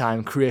 next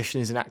time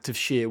creation is an act of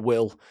sheer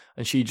will,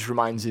 and she just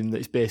reminds him that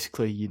it's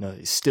basically,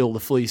 it's still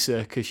the flea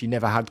circus. You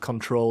never had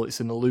control.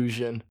 It's an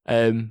illusion.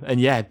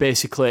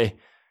 Basically,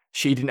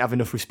 she didn't have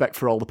enough respect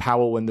for all the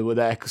power when they were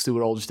there because they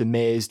were all just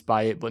amazed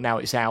by it. But now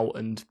it's out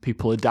and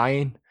people are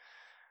dying,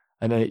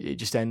 and then it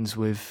just ends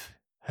with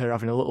her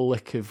having a little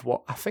lick of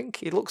what I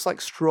think it looks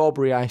like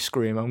strawberry ice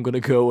cream. I'm going to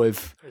go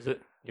with. Is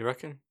it? You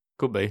reckon?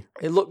 Could be.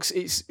 It looks.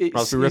 It's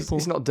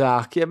not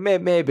dark. Yeah,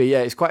 maybe. Yeah,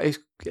 it's quite.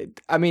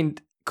 I mean,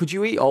 could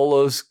you eat all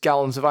those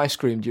gallons of ice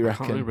cream? Do you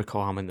reckon? I can't really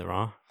recall how many there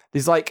are.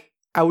 There's I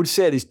would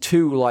say there's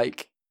two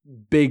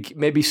big,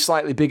 maybe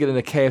slightly bigger than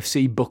a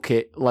KFC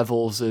bucket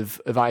levels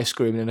of ice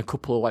cream, and then a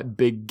couple of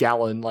big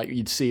gallon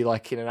you'd see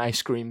in an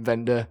ice cream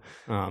vendor.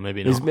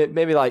 Maybe not. There's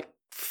maybe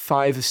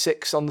 5 or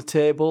 6 on the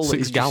table.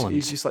 6 gallons.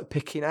 He's just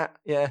picking at.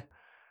 Yeah.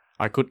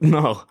 I could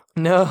no,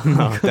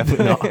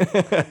 definitely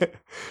not.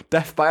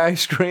 Death by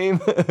ice cream.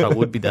 That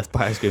would be death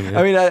by ice cream. Yeah.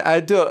 I mean, I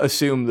don't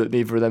assume that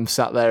neither of them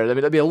sat there. I mean,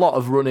 there'd be a lot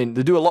of running.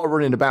 They do a lot of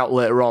running about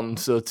later on,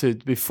 so to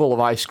be full of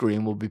ice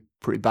cream will be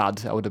pretty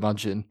bad, I would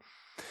imagine.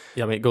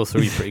 Yeah, I mean, it goes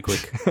through you pretty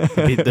quick.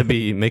 They'd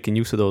be making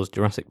use of those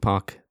Jurassic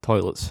Park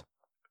toilets.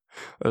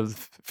 A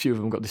few of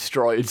them got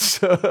destroyed.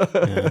 So.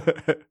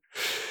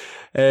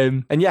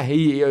 Yeah.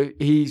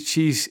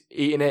 She's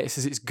eating it.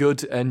 Says it's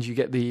good, and you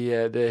get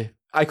the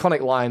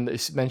iconic line that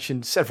is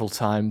mentioned several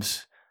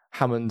times.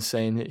 Hammond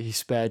saying that he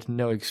spared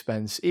no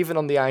expense, even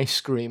on the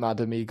ice cream.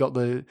 Adam, he got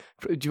the.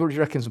 Do you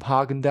reckon some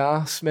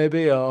Haagen-Dazs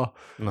maybe, or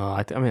no?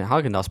 I mean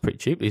Haagen-Dazs pretty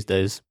cheap these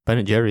days. Ben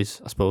and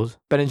Jerry's, I suppose.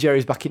 Ben and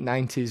Jerry's back in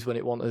 '90s when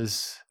it wasn't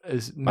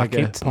as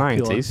mega popular.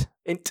 '90s.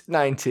 In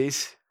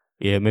 '90s.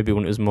 Yeah, maybe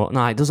when it was more.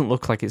 No, it doesn't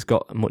look like it's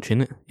got much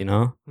in it,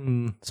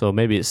 So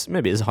maybe it's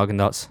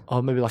Haagen-Dazs,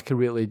 or maybe a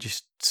really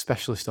just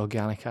specialist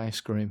organic ice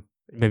cream.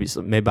 Maybe it's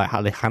made by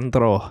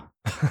Alejandro.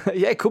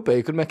 Yeah, it could be.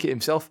 He could make it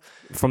himself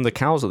from the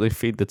cows that they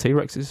feed the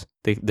T-Rexes.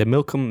 They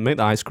milk them, make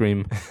the ice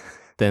cream,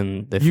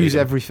 then they use feed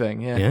them.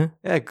 everything. Yeah.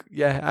 I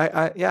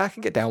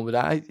can get down with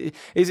that.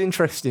 It's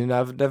interesting.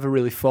 I've never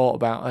really thought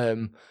about.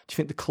 Do you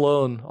think they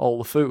clone all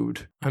the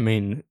food? I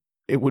mean,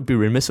 it would be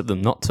remiss of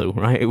them not to,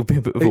 right? It would be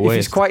a bit of a waste. If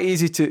it's quite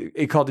easy to,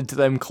 according to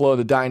them, clone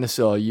a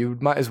dinosaur, you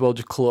might as well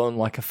just clone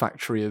a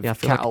factory of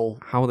cattle.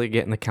 How are they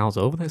getting the cows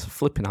over there? It's a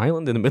flipping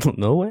island in the middle of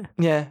nowhere.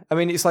 Yeah, I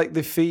mean, it's like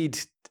they feed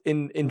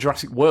in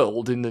Jurassic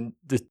World in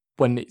the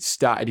when it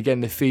started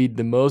again. They feed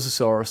the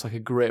Mosasaurus a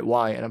great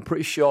white, and I'm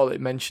pretty sure that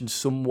it mentioned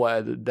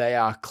somewhere that they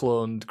are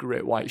cloned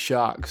great white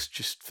sharks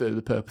just for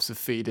the purpose of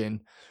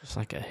feeding. It's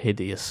like a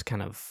hideous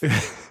kind of.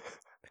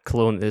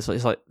 Clone. It's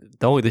like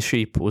only the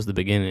sheep was the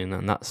beginning,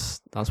 and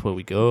that's where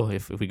we go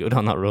if we go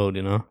down that road,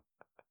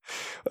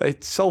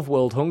 It solved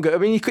world hunger. I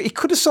mean, he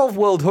could have solved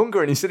world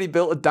hunger, and instead he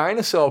built a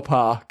dinosaur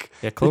park.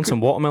 Yeah, clone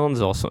some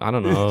watermelons or something. I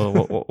don't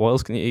know. what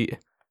else can you eat?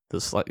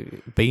 There's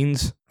like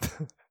beans.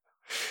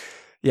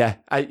 Yeah,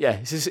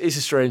 it's a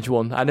strange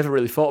one. I never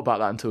really thought about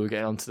that until we were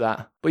getting onto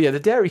that. But yeah,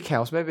 the dairy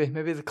cows, maybe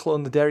they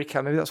clone the dairy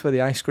cow. Maybe that's where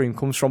the ice cream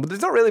comes from. But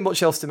there's not really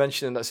much else to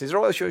mention in that series. Is there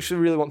all else you actually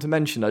really want to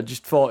mention? I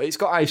just thought it's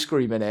got ice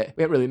cream in it.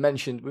 We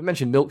mentioned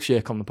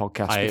milkshake on the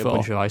podcast I ate a before.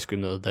 bunch of ice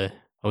cream the other day.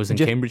 I was in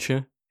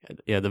Cambridgeshire.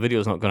 Yeah, the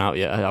video's not gone out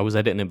yet. I was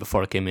editing it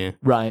before I came here.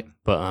 Right.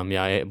 But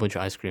I ate a bunch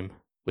of ice cream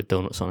with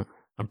donuts on it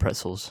and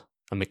pretzels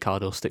and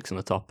Mikado sticks on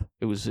the top.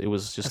 It was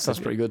just... That sounds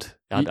pretty good.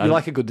 I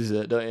like a good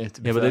dessert, don't you?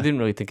 Yeah, but they didn't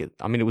really think it...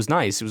 I mean, it was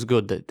nice. It was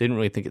good. They didn't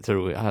really think it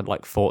through. It had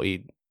like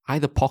 40...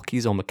 Either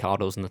Pockies or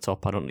Mikados on the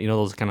top. I don't... You know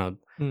those kind of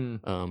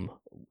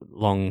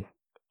long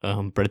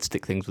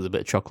breadstick things with a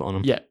bit of chocolate on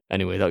them? Yeah.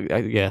 Anyway,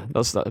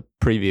 that's that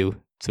preview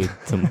to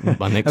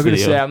my next I'm video. going to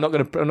say, I'm not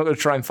going to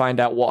try and find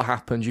out what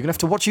happened. You're going to have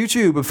to watch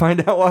YouTube and find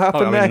out what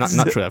happened next.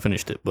 Naturally, I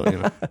finished it, but, you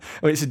know.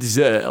 I mean, it's a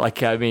dessert.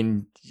 Like, I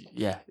mean,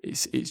 yeah,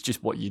 it's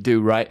just what you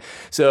do, right?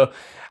 So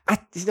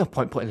there's no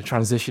point putting a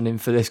transition in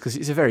for this because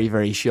it's a very,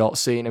 very short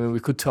scene. I mean, we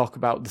could talk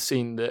about the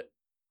scene that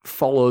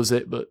follows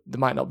it, but there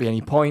might not be any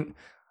point.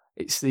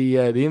 It's the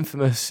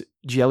infamous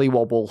jelly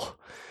wobble.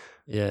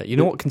 Yeah, you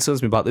know what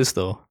concerns me about this,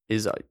 though,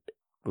 is...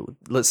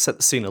 let's set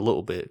the scene a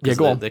little bit. Yeah,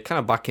 go on. They're kind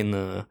of back in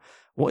the...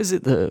 What is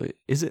it?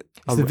 It's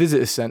the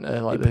visitor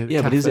centre, like the yeah,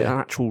 cafe. but is it an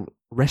actual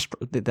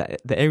restaurant?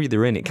 The area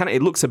they're in,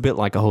 it looks a bit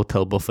like a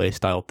hotel buffet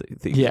style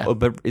thing. Yeah,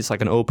 it's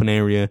like an open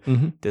area.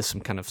 Mm-hmm. There's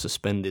some kind of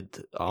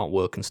suspended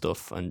artwork and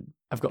stuff. And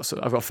I've got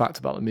a fact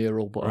about the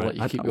mural, but I'll let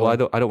you keep going.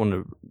 Well, I don't want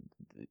to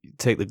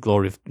take the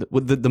glory of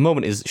the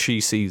moment. Is she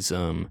sees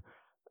the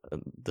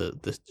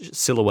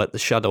silhouette, the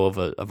shadow of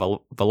a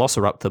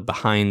velociraptor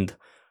behind.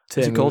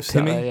 Is it called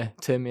Timmy? Yeah,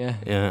 Tim, yeah.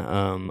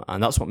 Yeah,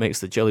 and that's what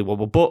makes the jelly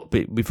wobble. But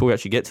before we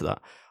actually get to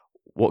that,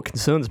 what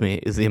concerns me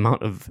is the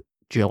amount of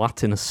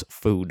gelatinous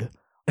food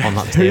on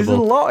that table. There's a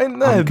lot in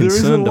there. I'm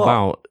concerned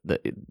about that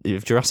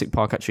if Jurassic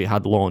Park actually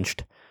had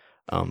launched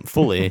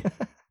fully,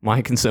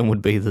 my concern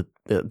would be the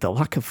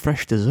lack of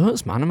fresh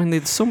desserts, man. I mean,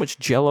 there's so much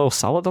Jell-O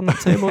salad on the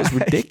table. It's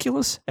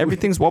ridiculous.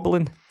 Everything's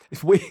wobbling.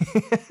 It's weird.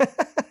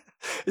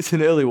 It's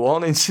an early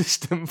warning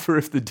system for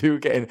if they do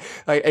get in.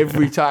 Like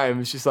every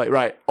time, it's just like,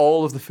 right,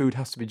 all of the food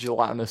has to be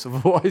gelatinous,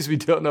 otherwise we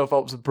don't know if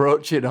help's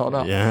approaching or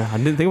not. Yeah, I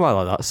didn't think about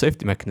it like that.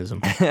 Safety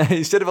mechanism.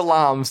 Instead of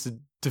alarms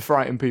to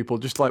frighten people,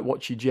 just like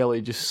watch your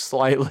jelly just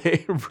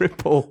slightly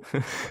ripple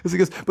as it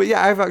goes. But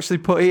yeah, I've actually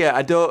put here,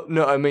 I don't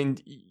know, I mean,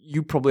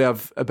 you probably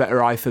have a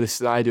better eye for this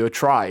than I do, or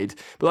tried.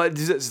 But like,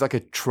 there's like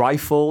a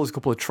trifle, there's a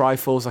couple of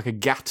trifles, like a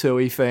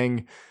gâteau-y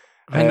thing.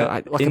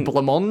 Like a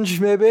blancmange,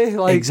 maybe?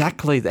 Like...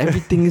 Exactly.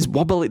 Everything is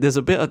wobbly. There's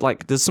a bit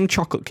of there's some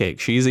chocolate cake.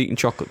 She's eating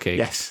chocolate cake.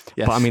 Yes.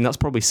 But I mean, that's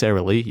probably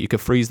Sara Lee. You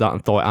could freeze that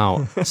and thaw it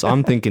out. So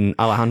I'm thinking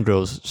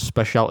Alejandro's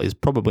specialty is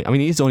probably, I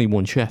mean, he's only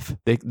one chef.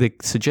 They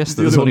suggest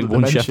that there's only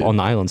one chef on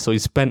the island. So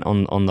he's spent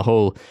on the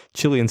whole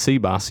Chilean sea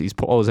bass. He's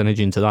put all his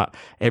energy into that.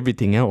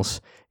 Everything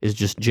else is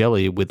just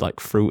jelly with like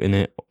fruit in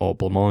it or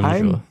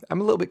blancmange.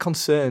 I'm a little bit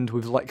concerned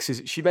with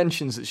Lex's. She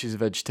mentions that she's a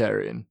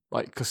vegetarian,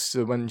 like because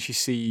when she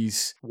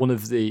sees when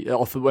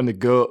the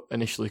goat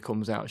initially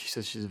comes out, she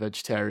says she's a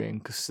vegetarian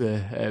because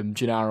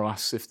Gennaro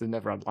asks if they've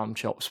never had lamb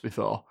chops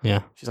before.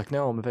 Yeah, she's like,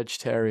 no, I'm a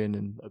vegetarian,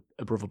 and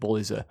a brother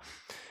bullies her.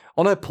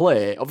 On her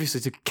plate, obviously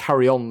to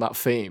carry on that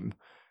theme,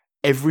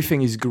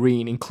 everything is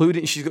green,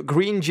 including she's got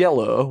green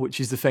Jell-O, which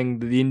is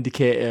the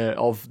indicator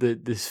of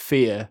this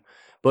fear.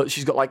 But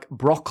she's got like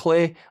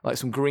broccoli, like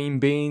some green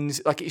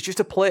beans. Like it's just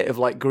a plate of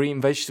like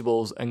green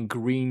vegetables and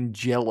green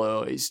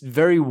Jell-O. It's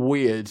very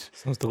weird.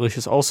 Sounds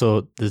delicious.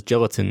 Also, there's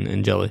gelatin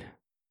in jelly,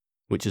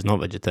 which is not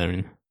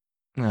vegetarian.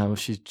 No, well,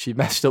 she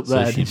messed up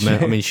there.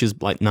 I mean, she's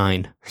like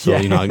 9, so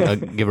yeah. You know, I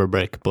give her a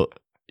break. But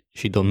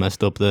she done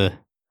messed up there.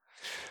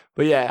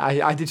 But yeah,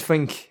 I did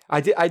think I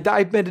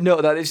made a note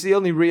of that. It's the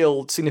only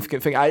real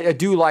significant thing. I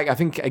do like. I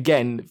think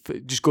again,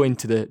 just going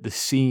to the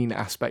scene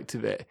aspect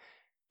of it.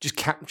 Just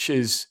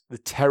captures the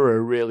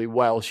terror really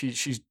well.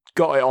 She's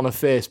got it on her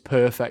face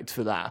perfect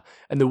for that.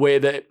 And the way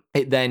that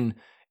it then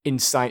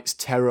incites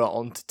terror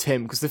onto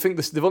Tim, because they think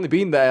they've only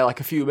been there like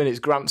a few minutes.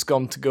 Grant's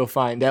gone to go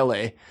find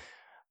Ellie.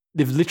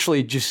 They've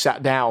literally just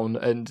sat down,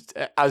 and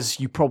as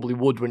you probably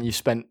would when you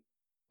spent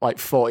like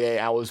 48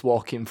 hours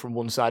walking from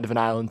one side of an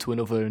island to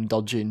another and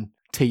dodging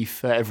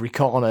teeth at every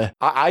corner,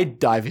 I'd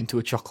dive into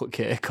a chocolate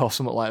cake or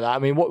something like that. I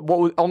mean,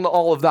 what on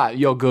all of that,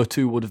 your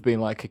go-to would have been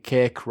like a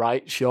cake,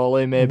 right?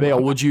 Surely, maybe,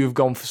 or would you have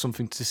gone for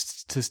something to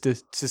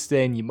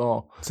sustain you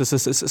more?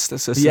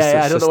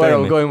 Yeah, I don't know where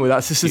I'm going with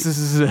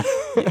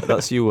that.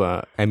 That's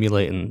you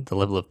emulating the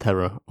level of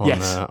terror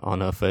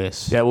on her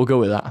face. Yeah, we'll go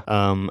with that.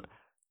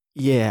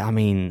 Yeah, I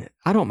mean,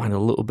 I don't mind a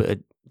little bit of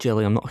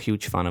jelly. I'm not a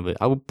huge fan of it.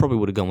 I probably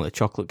would have gone with a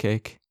chocolate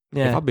cake.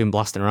 Yeah, if I've been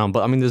blasting around,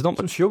 but I mean, there's not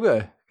much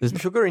sugar. There's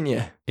sugar in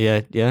you.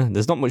 Yeah.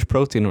 There's not much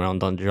protein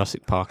around on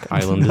Jurassic Park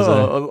Island, is there?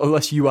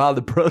 Unless you are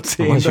the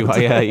protein.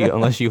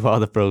 Unless you are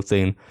the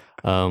protein.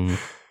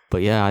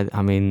 But yeah,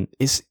 I mean,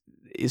 it's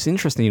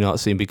interesting, that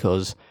scene,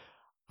 because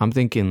I'm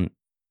thinking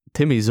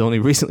Timmy's only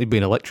recently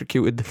been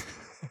electrocuted.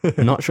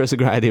 Not sure it's a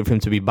great idea for him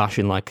to be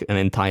bashing like an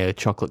entire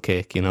chocolate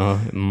cake. You know,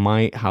 it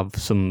might have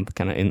some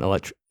kind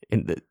of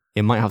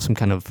it might have some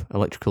kind of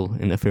electrical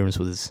interference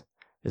with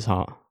his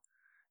heart.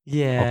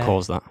 Yeah. Or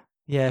cause that.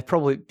 Yeah,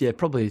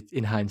 probably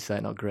in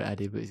hindsight, not a great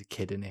idea, but he's a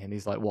kid, isn't he? And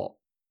he's like, what,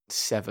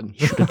 7?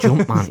 You should have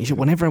jumped, man.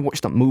 Whenever I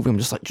watch that movie, I'm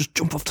just like, just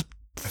jump off the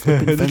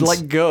flipping fence.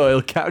 Let go,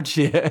 he'll catch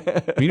you.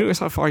 You notice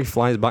how far he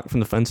flies back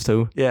from the fence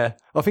too? Yeah.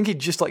 I think he'd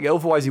just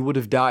otherwise he would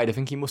have died. I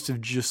think he must have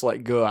just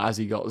let go as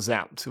he got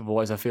zapped.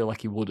 Otherwise, I feel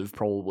like he would have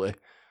probably.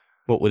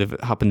 What would have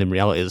happened in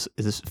reality is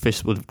his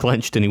fist would have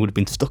clenched and he would have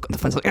been stuck on the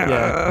fence like,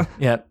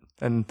 yeah.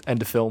 And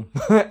end of film,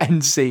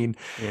 end scene.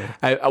 Yeah.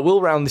 I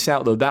will round this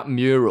out though. That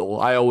mural,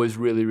 I always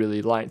really,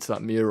 really liked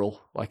that mural.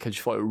 Like I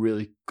just thought it was a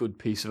really good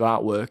piece of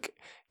artwork.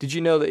 Did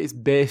you know that it's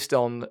based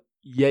on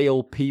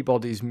Yale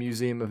Peabody's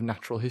Museum of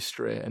Natural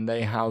History, and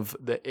they have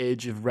The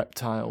Age of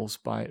Reptiles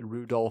by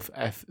Rudolf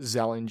F.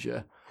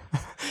 Zallinger?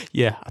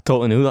 Yeah, I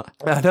totally knew that.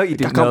 I know you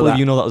didn't I can't know believe that.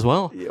 you know that as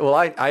well. Well,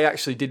 I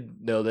actually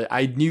did know that.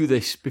 I knew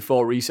this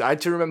before research. I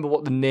had to remember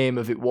what the name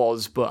of it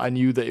was, but I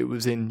knew that it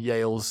was in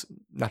Yale's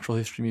Natural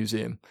History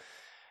Museum.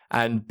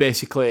 And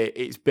basically,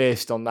 it's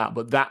based on that.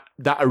 But that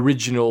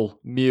original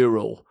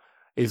mural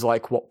is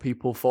like what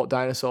people thought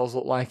dinosaurs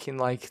looked like in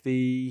like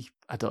the,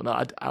 I don't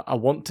know, I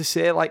want to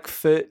say like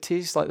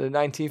 30s, like the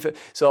 1930s.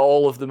 So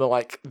all of them are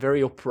like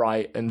very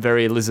upright and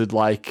very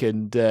lizard-like.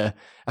 And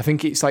I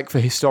think it's like for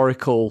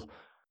historical,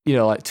 you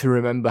know, like to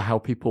remember how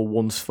people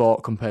once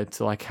thought compared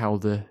to like how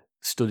the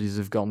studies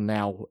have gone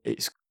now.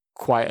 It's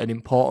quite an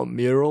important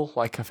mural.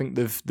 Like I think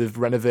they've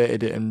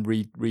renovated it and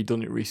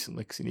redone it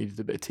recently because it needed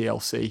a bit of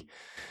TLC.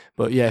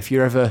 But yeah, if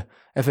you're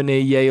ever near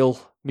Yale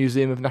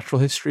Museum of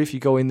Natural History, if you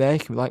go in there, you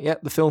can be like, yeah,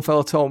 the film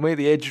fella told me,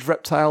 The Age of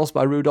Reptiles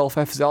by Rudolf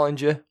F.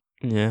 Zallinger.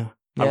 Yeah.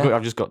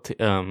 I've just got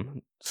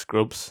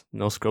Scrubs,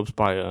 No Scrubs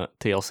by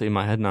TLC in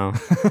my head now.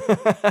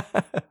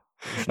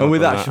 And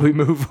with that, shall we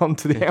move on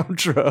to the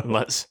outro?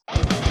 Let's.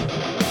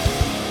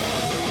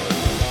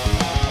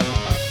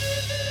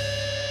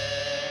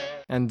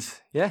 And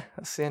yeah,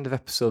 that's the end of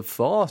episode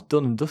 4.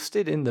 Done and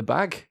dusted, in the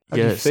bag. How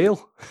do you Yes.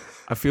 feel?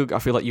 I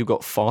feel like you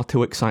got far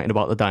too excited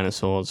about the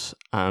dinosaurs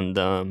and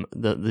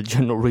the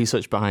general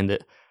research behind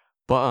it.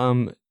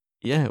 But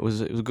yeah, it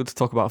was good to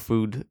talk about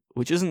food,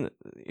 which isn't,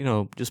 you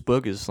know, just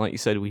burgers. Like you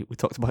said, we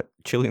talked about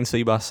Chilean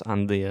sea bass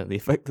and the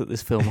effect that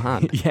this film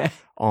had Yeah.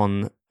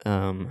 on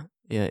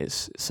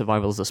its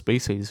survival as a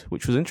species,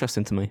 which was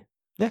interesting to me.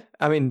 Yeah,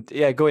 I mean,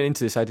 yeah, going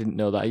into this, I didn't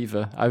know that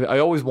either. I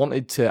always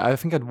wanted to, I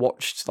think I'd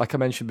watched, like I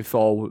mentioned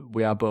before,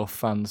 we are both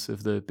fans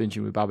of the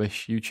Binging with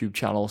Babish YouTube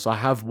channel, so I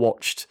have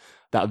watched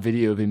that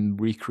video of him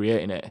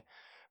recreating it,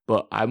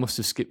 but I must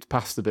have skipped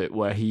past the bit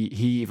where he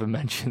even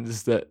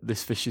mentions that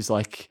this fish is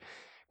like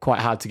quite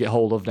hard to get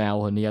hold of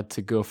now, and he had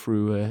to go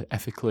through a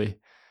ethically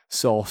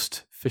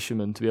sourced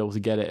fisherman to be able to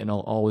get it and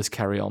all his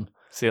carry on.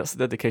 See, that's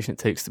the dedication it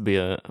takes to be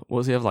what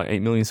does he have, like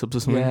 8 million subs or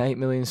something? Yeah, 8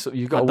 million subs.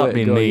 You've got Had a way that to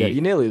been go. me- Yeah,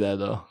 you're nearly there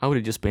though. I would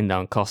have just been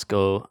down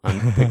Costco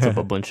and picked up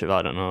a bunch of,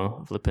 I don't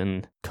know,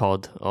 flipping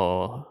cod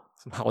or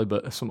Some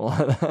halibut or something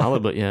like that.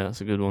 halibut. Yeah, that's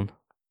a good one.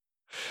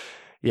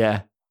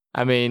 Yeah,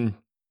 I mean,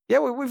 yeah,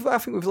 I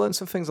think we've learned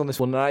some things on this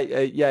one.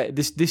 And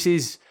this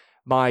is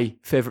my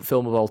favourite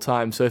film of all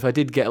time. So if I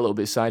did get a little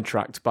bit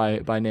sidetracked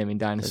by naming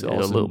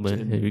dinosaurs, A little bit.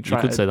 You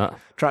could say that.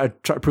 Try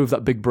to prove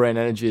that big brain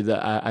energy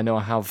that I know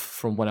I have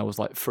from when I was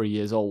like 3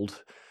 years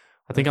old.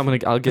 I think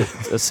I'll get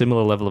a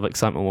similar level of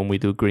excitement when we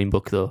do Green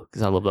Book though,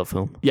 because I love that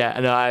film. Yeah,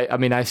 and I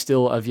mean, I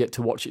still have yet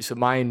to watch it, so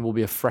mine will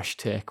be a fresh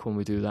take when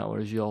we do that,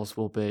 whereas yours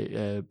will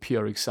be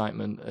pure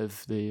excitement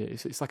of the.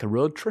 It's like a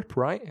road trip,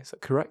 right? Is that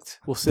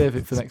correct? We'll save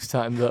it for next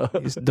time, though.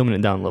 It's dumbing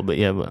it down a little bit,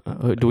 yeah.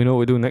 But do we know what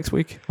we're doing next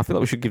week? I feel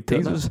like we should give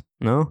Don't know. teasers.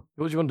 No,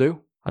 What do you want to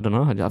do? I don't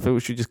know. I feel we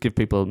should just give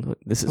people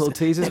this is Little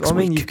teasers. next I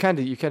mean, week. you kind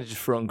of just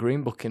thrown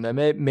Green Book in there.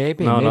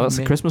 Maybe. No, that's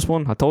a Christmas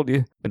one. I told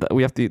you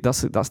we have to.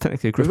 That's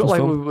technically a We've Christmas got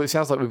film. it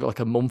sounds like we've got like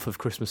a month of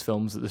Christmas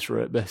films at this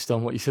rate, based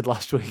on what you said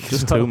last week.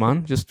 Just So two,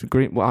 man. Just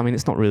Green. Well, I mean,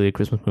 it's not really a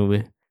Christmas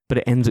movie, but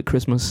it ends at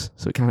Christmas,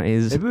 so it kind of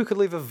is. Maybe we could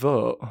leave a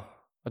vote.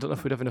 I don't know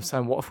if we'd have enough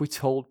time. What if we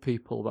told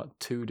people about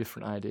 2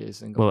 different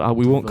ideas? And got Well,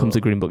 we them won't come to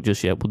vote? Green Book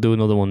just yet. We'll do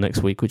another one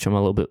next week, which I'm a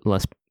little bit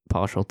less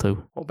partial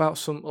to. What about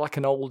some like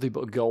an oldie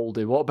but a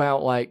goldie? What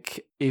about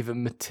like either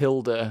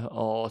Matilda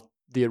or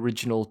the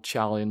original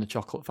Charlie and the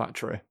Chocolate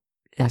Factory?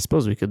 Yeah, I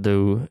suppose we could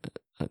do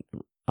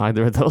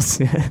either of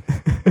those. Yeah.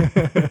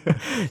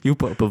 You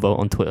put up a vote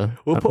on Twitter.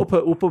 We'll put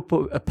up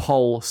a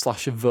poll /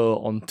 a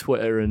vote on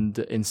Twitter and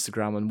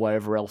Instagram and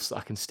wherever else that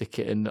I can stick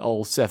it in.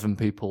 All 7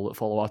 people that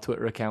follow our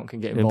Twitter account can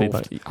get It'll be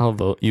involved. like, I'll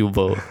vote, you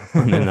vote,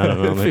 and then I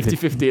don't know, maybe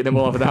 50-50, and then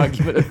we'll have an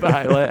argument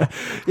about it later.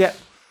 Yeah.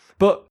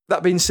 But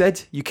that being said,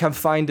 you can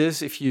find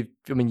us you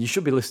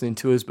should be listening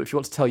to us, but if you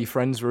want to tell your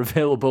friends, we're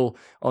available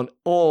on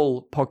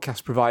all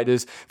podcast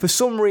providers. For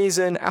some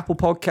reason, Apple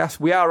Podcasts,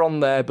 we are on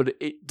there, but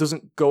it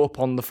doesn't go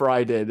up on the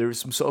Friday. There is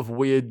some sort of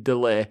weird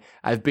delay.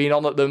 I've been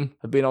on at them.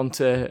 I've been on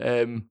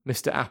to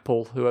Mr.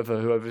 Apple,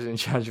 whoever's in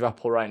charge of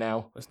Apple right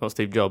now. It's not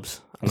Steve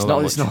Jobs. It's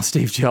not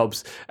Steve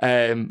Jobs.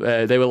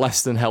 They were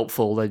less than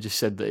helpful. They just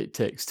said that it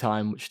takes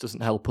time, which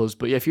doesn't help us.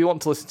 But yeah, if you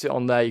want to listen to it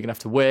on there, you're going to have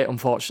to wait,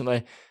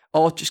 unfortunately.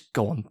 Or just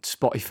go on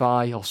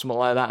Spotify or something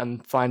like that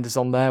and find us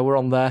on there. We're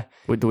on there.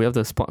 Wait, do we have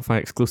the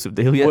Spotify exclusive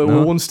deal yet?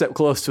 We're one step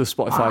close to a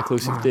Spotify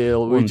exclusive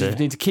deal. We just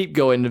day. need to keep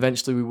going.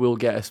 Eventually, we will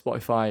get a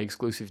Spotify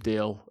exclusive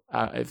deal.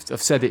 I've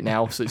said it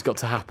now, so it's got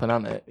to happen,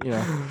 hasn't it? You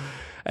know.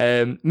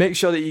 Make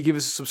sure that you give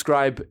us a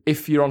subscribe.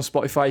 If you're on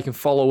Spotify, you can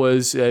follow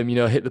us.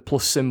 Hit the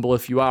plus symbol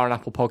if you are on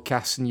Apple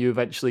Podcasts and you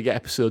eventually get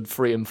episode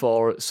 3 and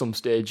 4 at some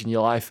stage in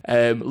your life.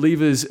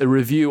 Leave us a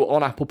review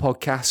on Apple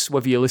Podcasts,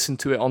 whether you listen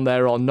to it on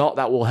there or not.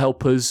 That will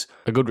help us.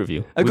 A good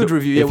review.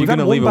 Review. Yeah, we've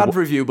had one bad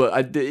review,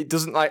 but it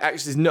doesn't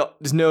actually.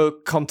 There's no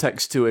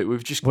context to it.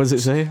 We've just. What does it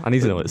say? I need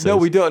to know what it says. No,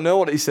 we don't know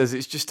what it says.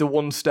 It's just a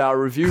 1-star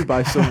review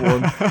by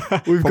someone.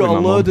 We've got a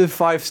load of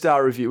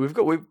 5-star review.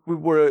 We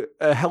were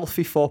a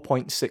healthy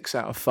 4.6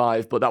 out of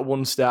 5, but that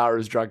 1 star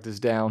has dragged us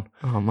down.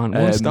 Oh man,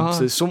 1 star.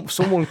 So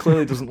someone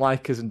clearly doesn't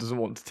like us and doesn't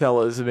want to tell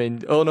us. I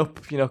mean, own up.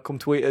 Come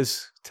tweet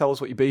us. Tell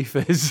us what your beef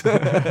is.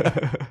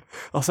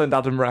 I'll send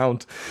Adam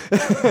round.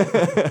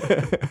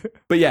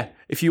 But yeah,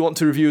 if you want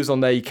to review us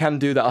on there, you can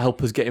do that. That'll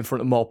help us get in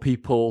front of more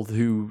people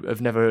who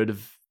have never heard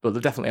of. Well, they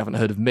definitely haven't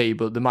heard of me,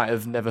 but they might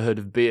have never heard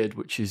of Beard,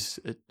 which is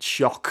a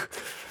shock.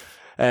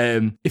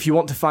 If you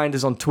want to find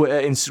us on Twitter,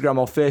 Instagram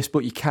or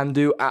Facebook, you can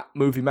do at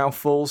Movie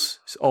Mouthfuls.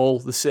 It's all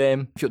the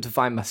same. If you want to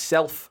find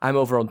myself, I'm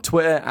over on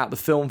Twitter at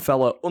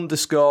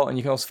 @thefilmfella_, and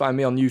you can also find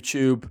me on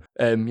YouTube.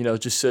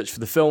 Just search for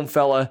The Film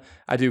Fella.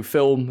 I do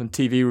film and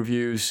TV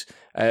reviews.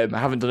 I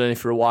haven't done any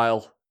for a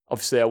while.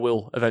 Obviously, I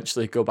will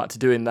eventually go back to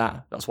doing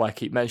that. That's why I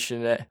keep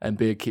mentioning it, and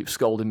Beard keeps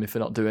scolding me for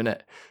not doing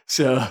it.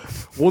 So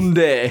one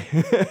day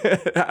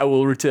I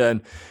will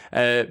return.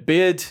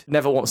 Beard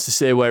never wants to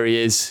say where he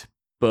is,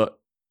 but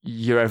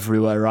you're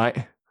everywhere,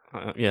 right?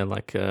 Yeah,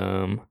 like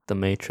The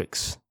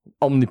Matrix.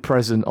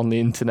 Omnipresent on the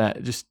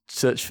internet. Just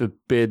search for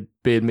beard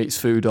meets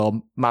food,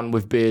 or man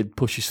with beard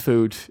pushes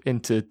food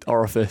into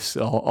orifice,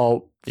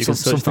 or you can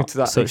something to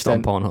that search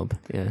extent. on Pornhub.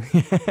 Yeah.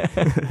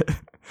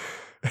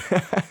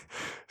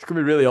 It's going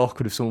to be really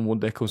awkward if someone one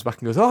day comes back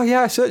and goes, oh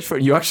yeah, I searched for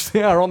it. You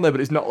actually are on there, but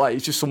it's not like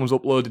it's just someone's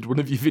uploaded one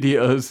of your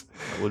videos.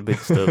 That would be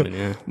disturbing,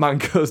 yeah. Man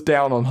goes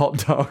down on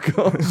hot dog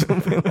or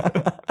something like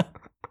that.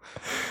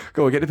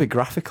 Go on, get a bit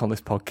graphic on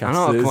this podcast. I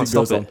know, I can't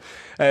stop it.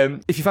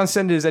 If you fancy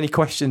sending us any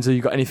questions or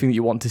you've got anything that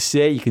you want to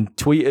say, you can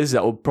tweet us.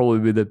 That will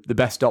probably be the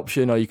best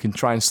option, or you can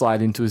try and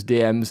slide into us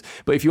DMs.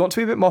 But if you want to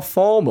be a bit more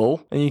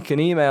formal, and you can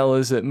email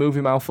us at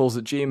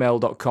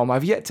moviemouthfuls@gmail.com.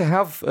 I've yet to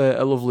have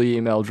a lovely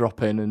email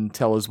drop in and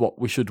tell us what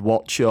we should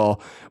watch or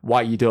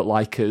why you don't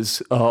like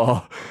us,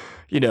 or,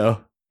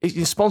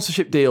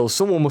 sponsorship deals.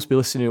 Someone must be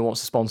listening who wants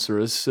to sponsor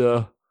us,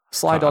 so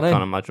slide on in. I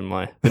can't imagine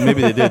why. But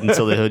maybe they did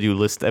until they heard you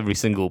list every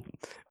single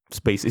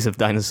species of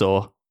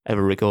dinosaur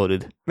ever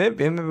recorded.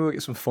 Maybe we'll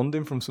get some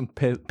funding from some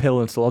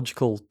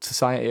paleontological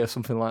society or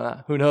something like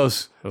that. Who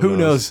knows? Who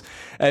knows?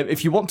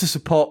 If you want to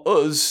support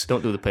us...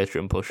 Don't do the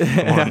Patreon push.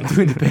 I'm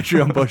doing the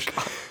Patreon push.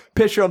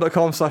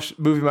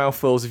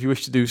 Patreon.com/moviemouthfuls if you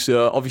wish to do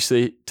so.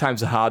 Obviously,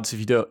 times are hard, so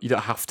if you don't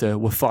have to,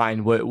 we're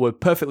fine. We're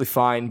perfectly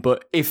fine.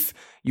 But if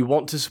you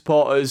want to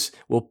support us,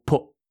 we'll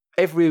put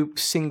every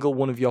single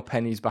one of your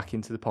pennies back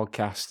into the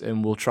podcast,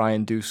 and we'll try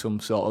and do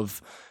some sort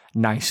of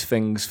nice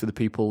things for the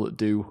people that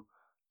do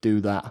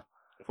that.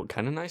 What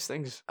kind of nice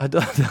things? I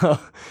don't know.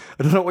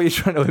 I don't know what you're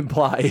trying to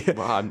imply.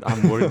 Well,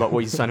 I'm worried about what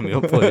you're signing me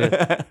up for.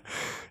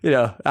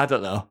 Yeah. I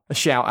don't know. A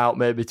shout out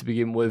maybe to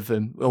begin with,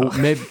 and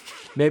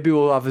maybe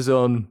we'll have his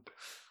own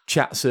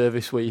chat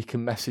service where you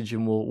can message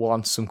and we'll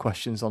answer some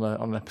questions on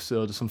an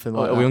episode or something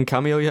like that. Are we on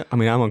Cameo yet? I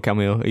mean, I'm on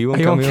Cameo. Are you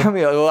on Are Cameo? You on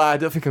Cameo? Well, I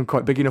don't think I'm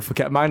quite big enough for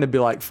Cameo. Mine would be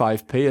like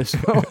 5p or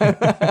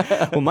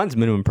something. Well, mine's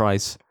minimum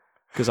price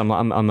because I'm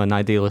an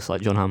idealist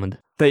like John Hammond.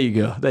 There you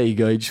go.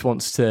 He just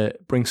wants to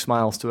bring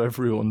smiles to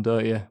everyone,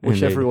 don't you?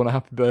 Wish Indeed. everyone a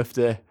happy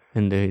birthday.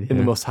 Indeed. In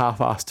the most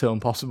half-assed tone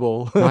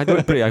possible. I do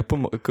it pretty. I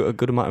put a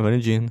good amount of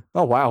energy in.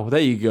 Oh, wow.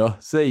 There you go.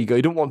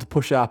 You don't want to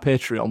push our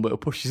Patreon, but it'll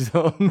push his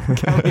own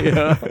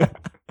Cameo.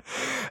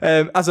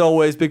 As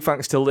always, big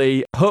thanks to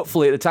Lee.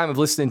 Hopefully, at the time of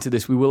listening to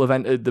this, we will have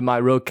entered the My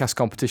Roadcast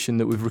competition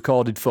that we've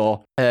recorded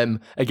for.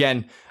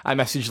 Again, I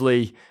messaged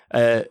Lee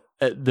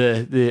at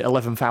the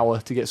 11th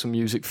hour to get some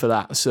music for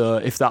that. So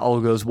if that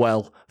all goes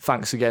well,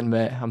 thanks again,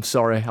 mate. I'm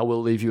sorry. I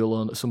will leave you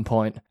alone at some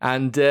point.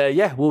 And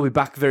we'll be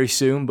back very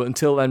soon. But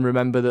until then,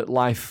 remember that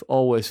life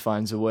always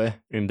finds a way.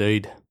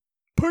 Indeed.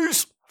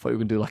 Peace. I thought you were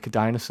going to do like a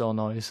dinosaur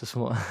noise or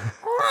something.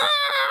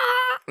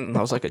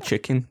 That was like a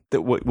chicken,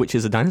 which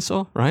is a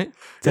dinosaur, right?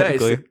 Yeah,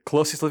 it's the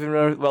closest living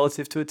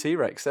relative to a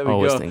T-Rex. There we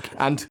Always go. thinking.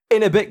 And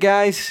in a bit,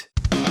 guys.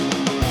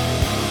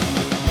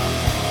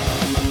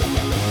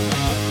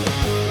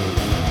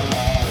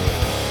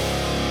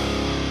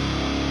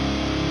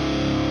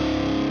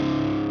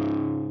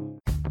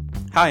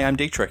 Hi, I'm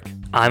Dietrich.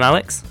 I'm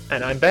Alex.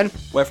 And I'm Ben.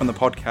 We're from the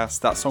podcast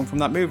That Song From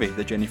That Movie,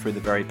 the journey through the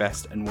very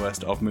best and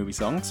worst of movie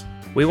songs.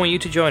 We want you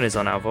to join us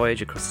on our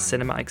voyage across the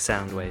cinematic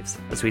sound waves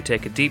as we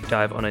take a deep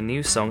dive on a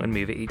new song and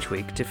movie each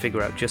week to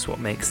figure out just what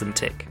makes them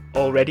tick.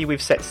 Already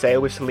we've set sail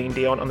with Celine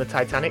Dion on the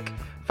Titanic,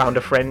 found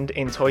a friend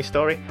in Toy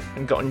Story,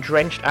 and gotten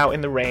drenched out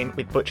in the rain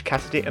with Butch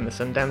Cassidy and the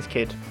Sundance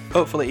Kid.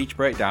 Hopefully each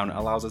breakdown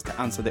allows us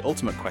to answer the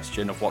ultimate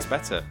question of what's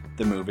better,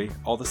 the movie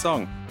or the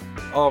song.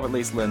 Or at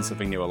least learn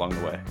something new along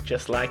the way.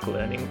 Just like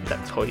learning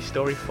that Toy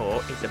Story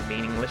 4 is a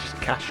meaningless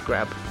cash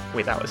grab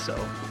without a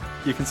soul.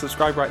 You can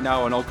subscribe right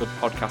now on all good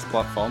podcast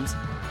platforms.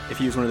 If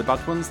you use one of the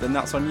bad ones, then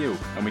that's on you,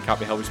 and we can't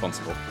be held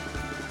responsible.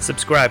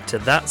 Subscribe to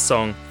That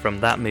Song From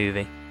That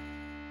Movie.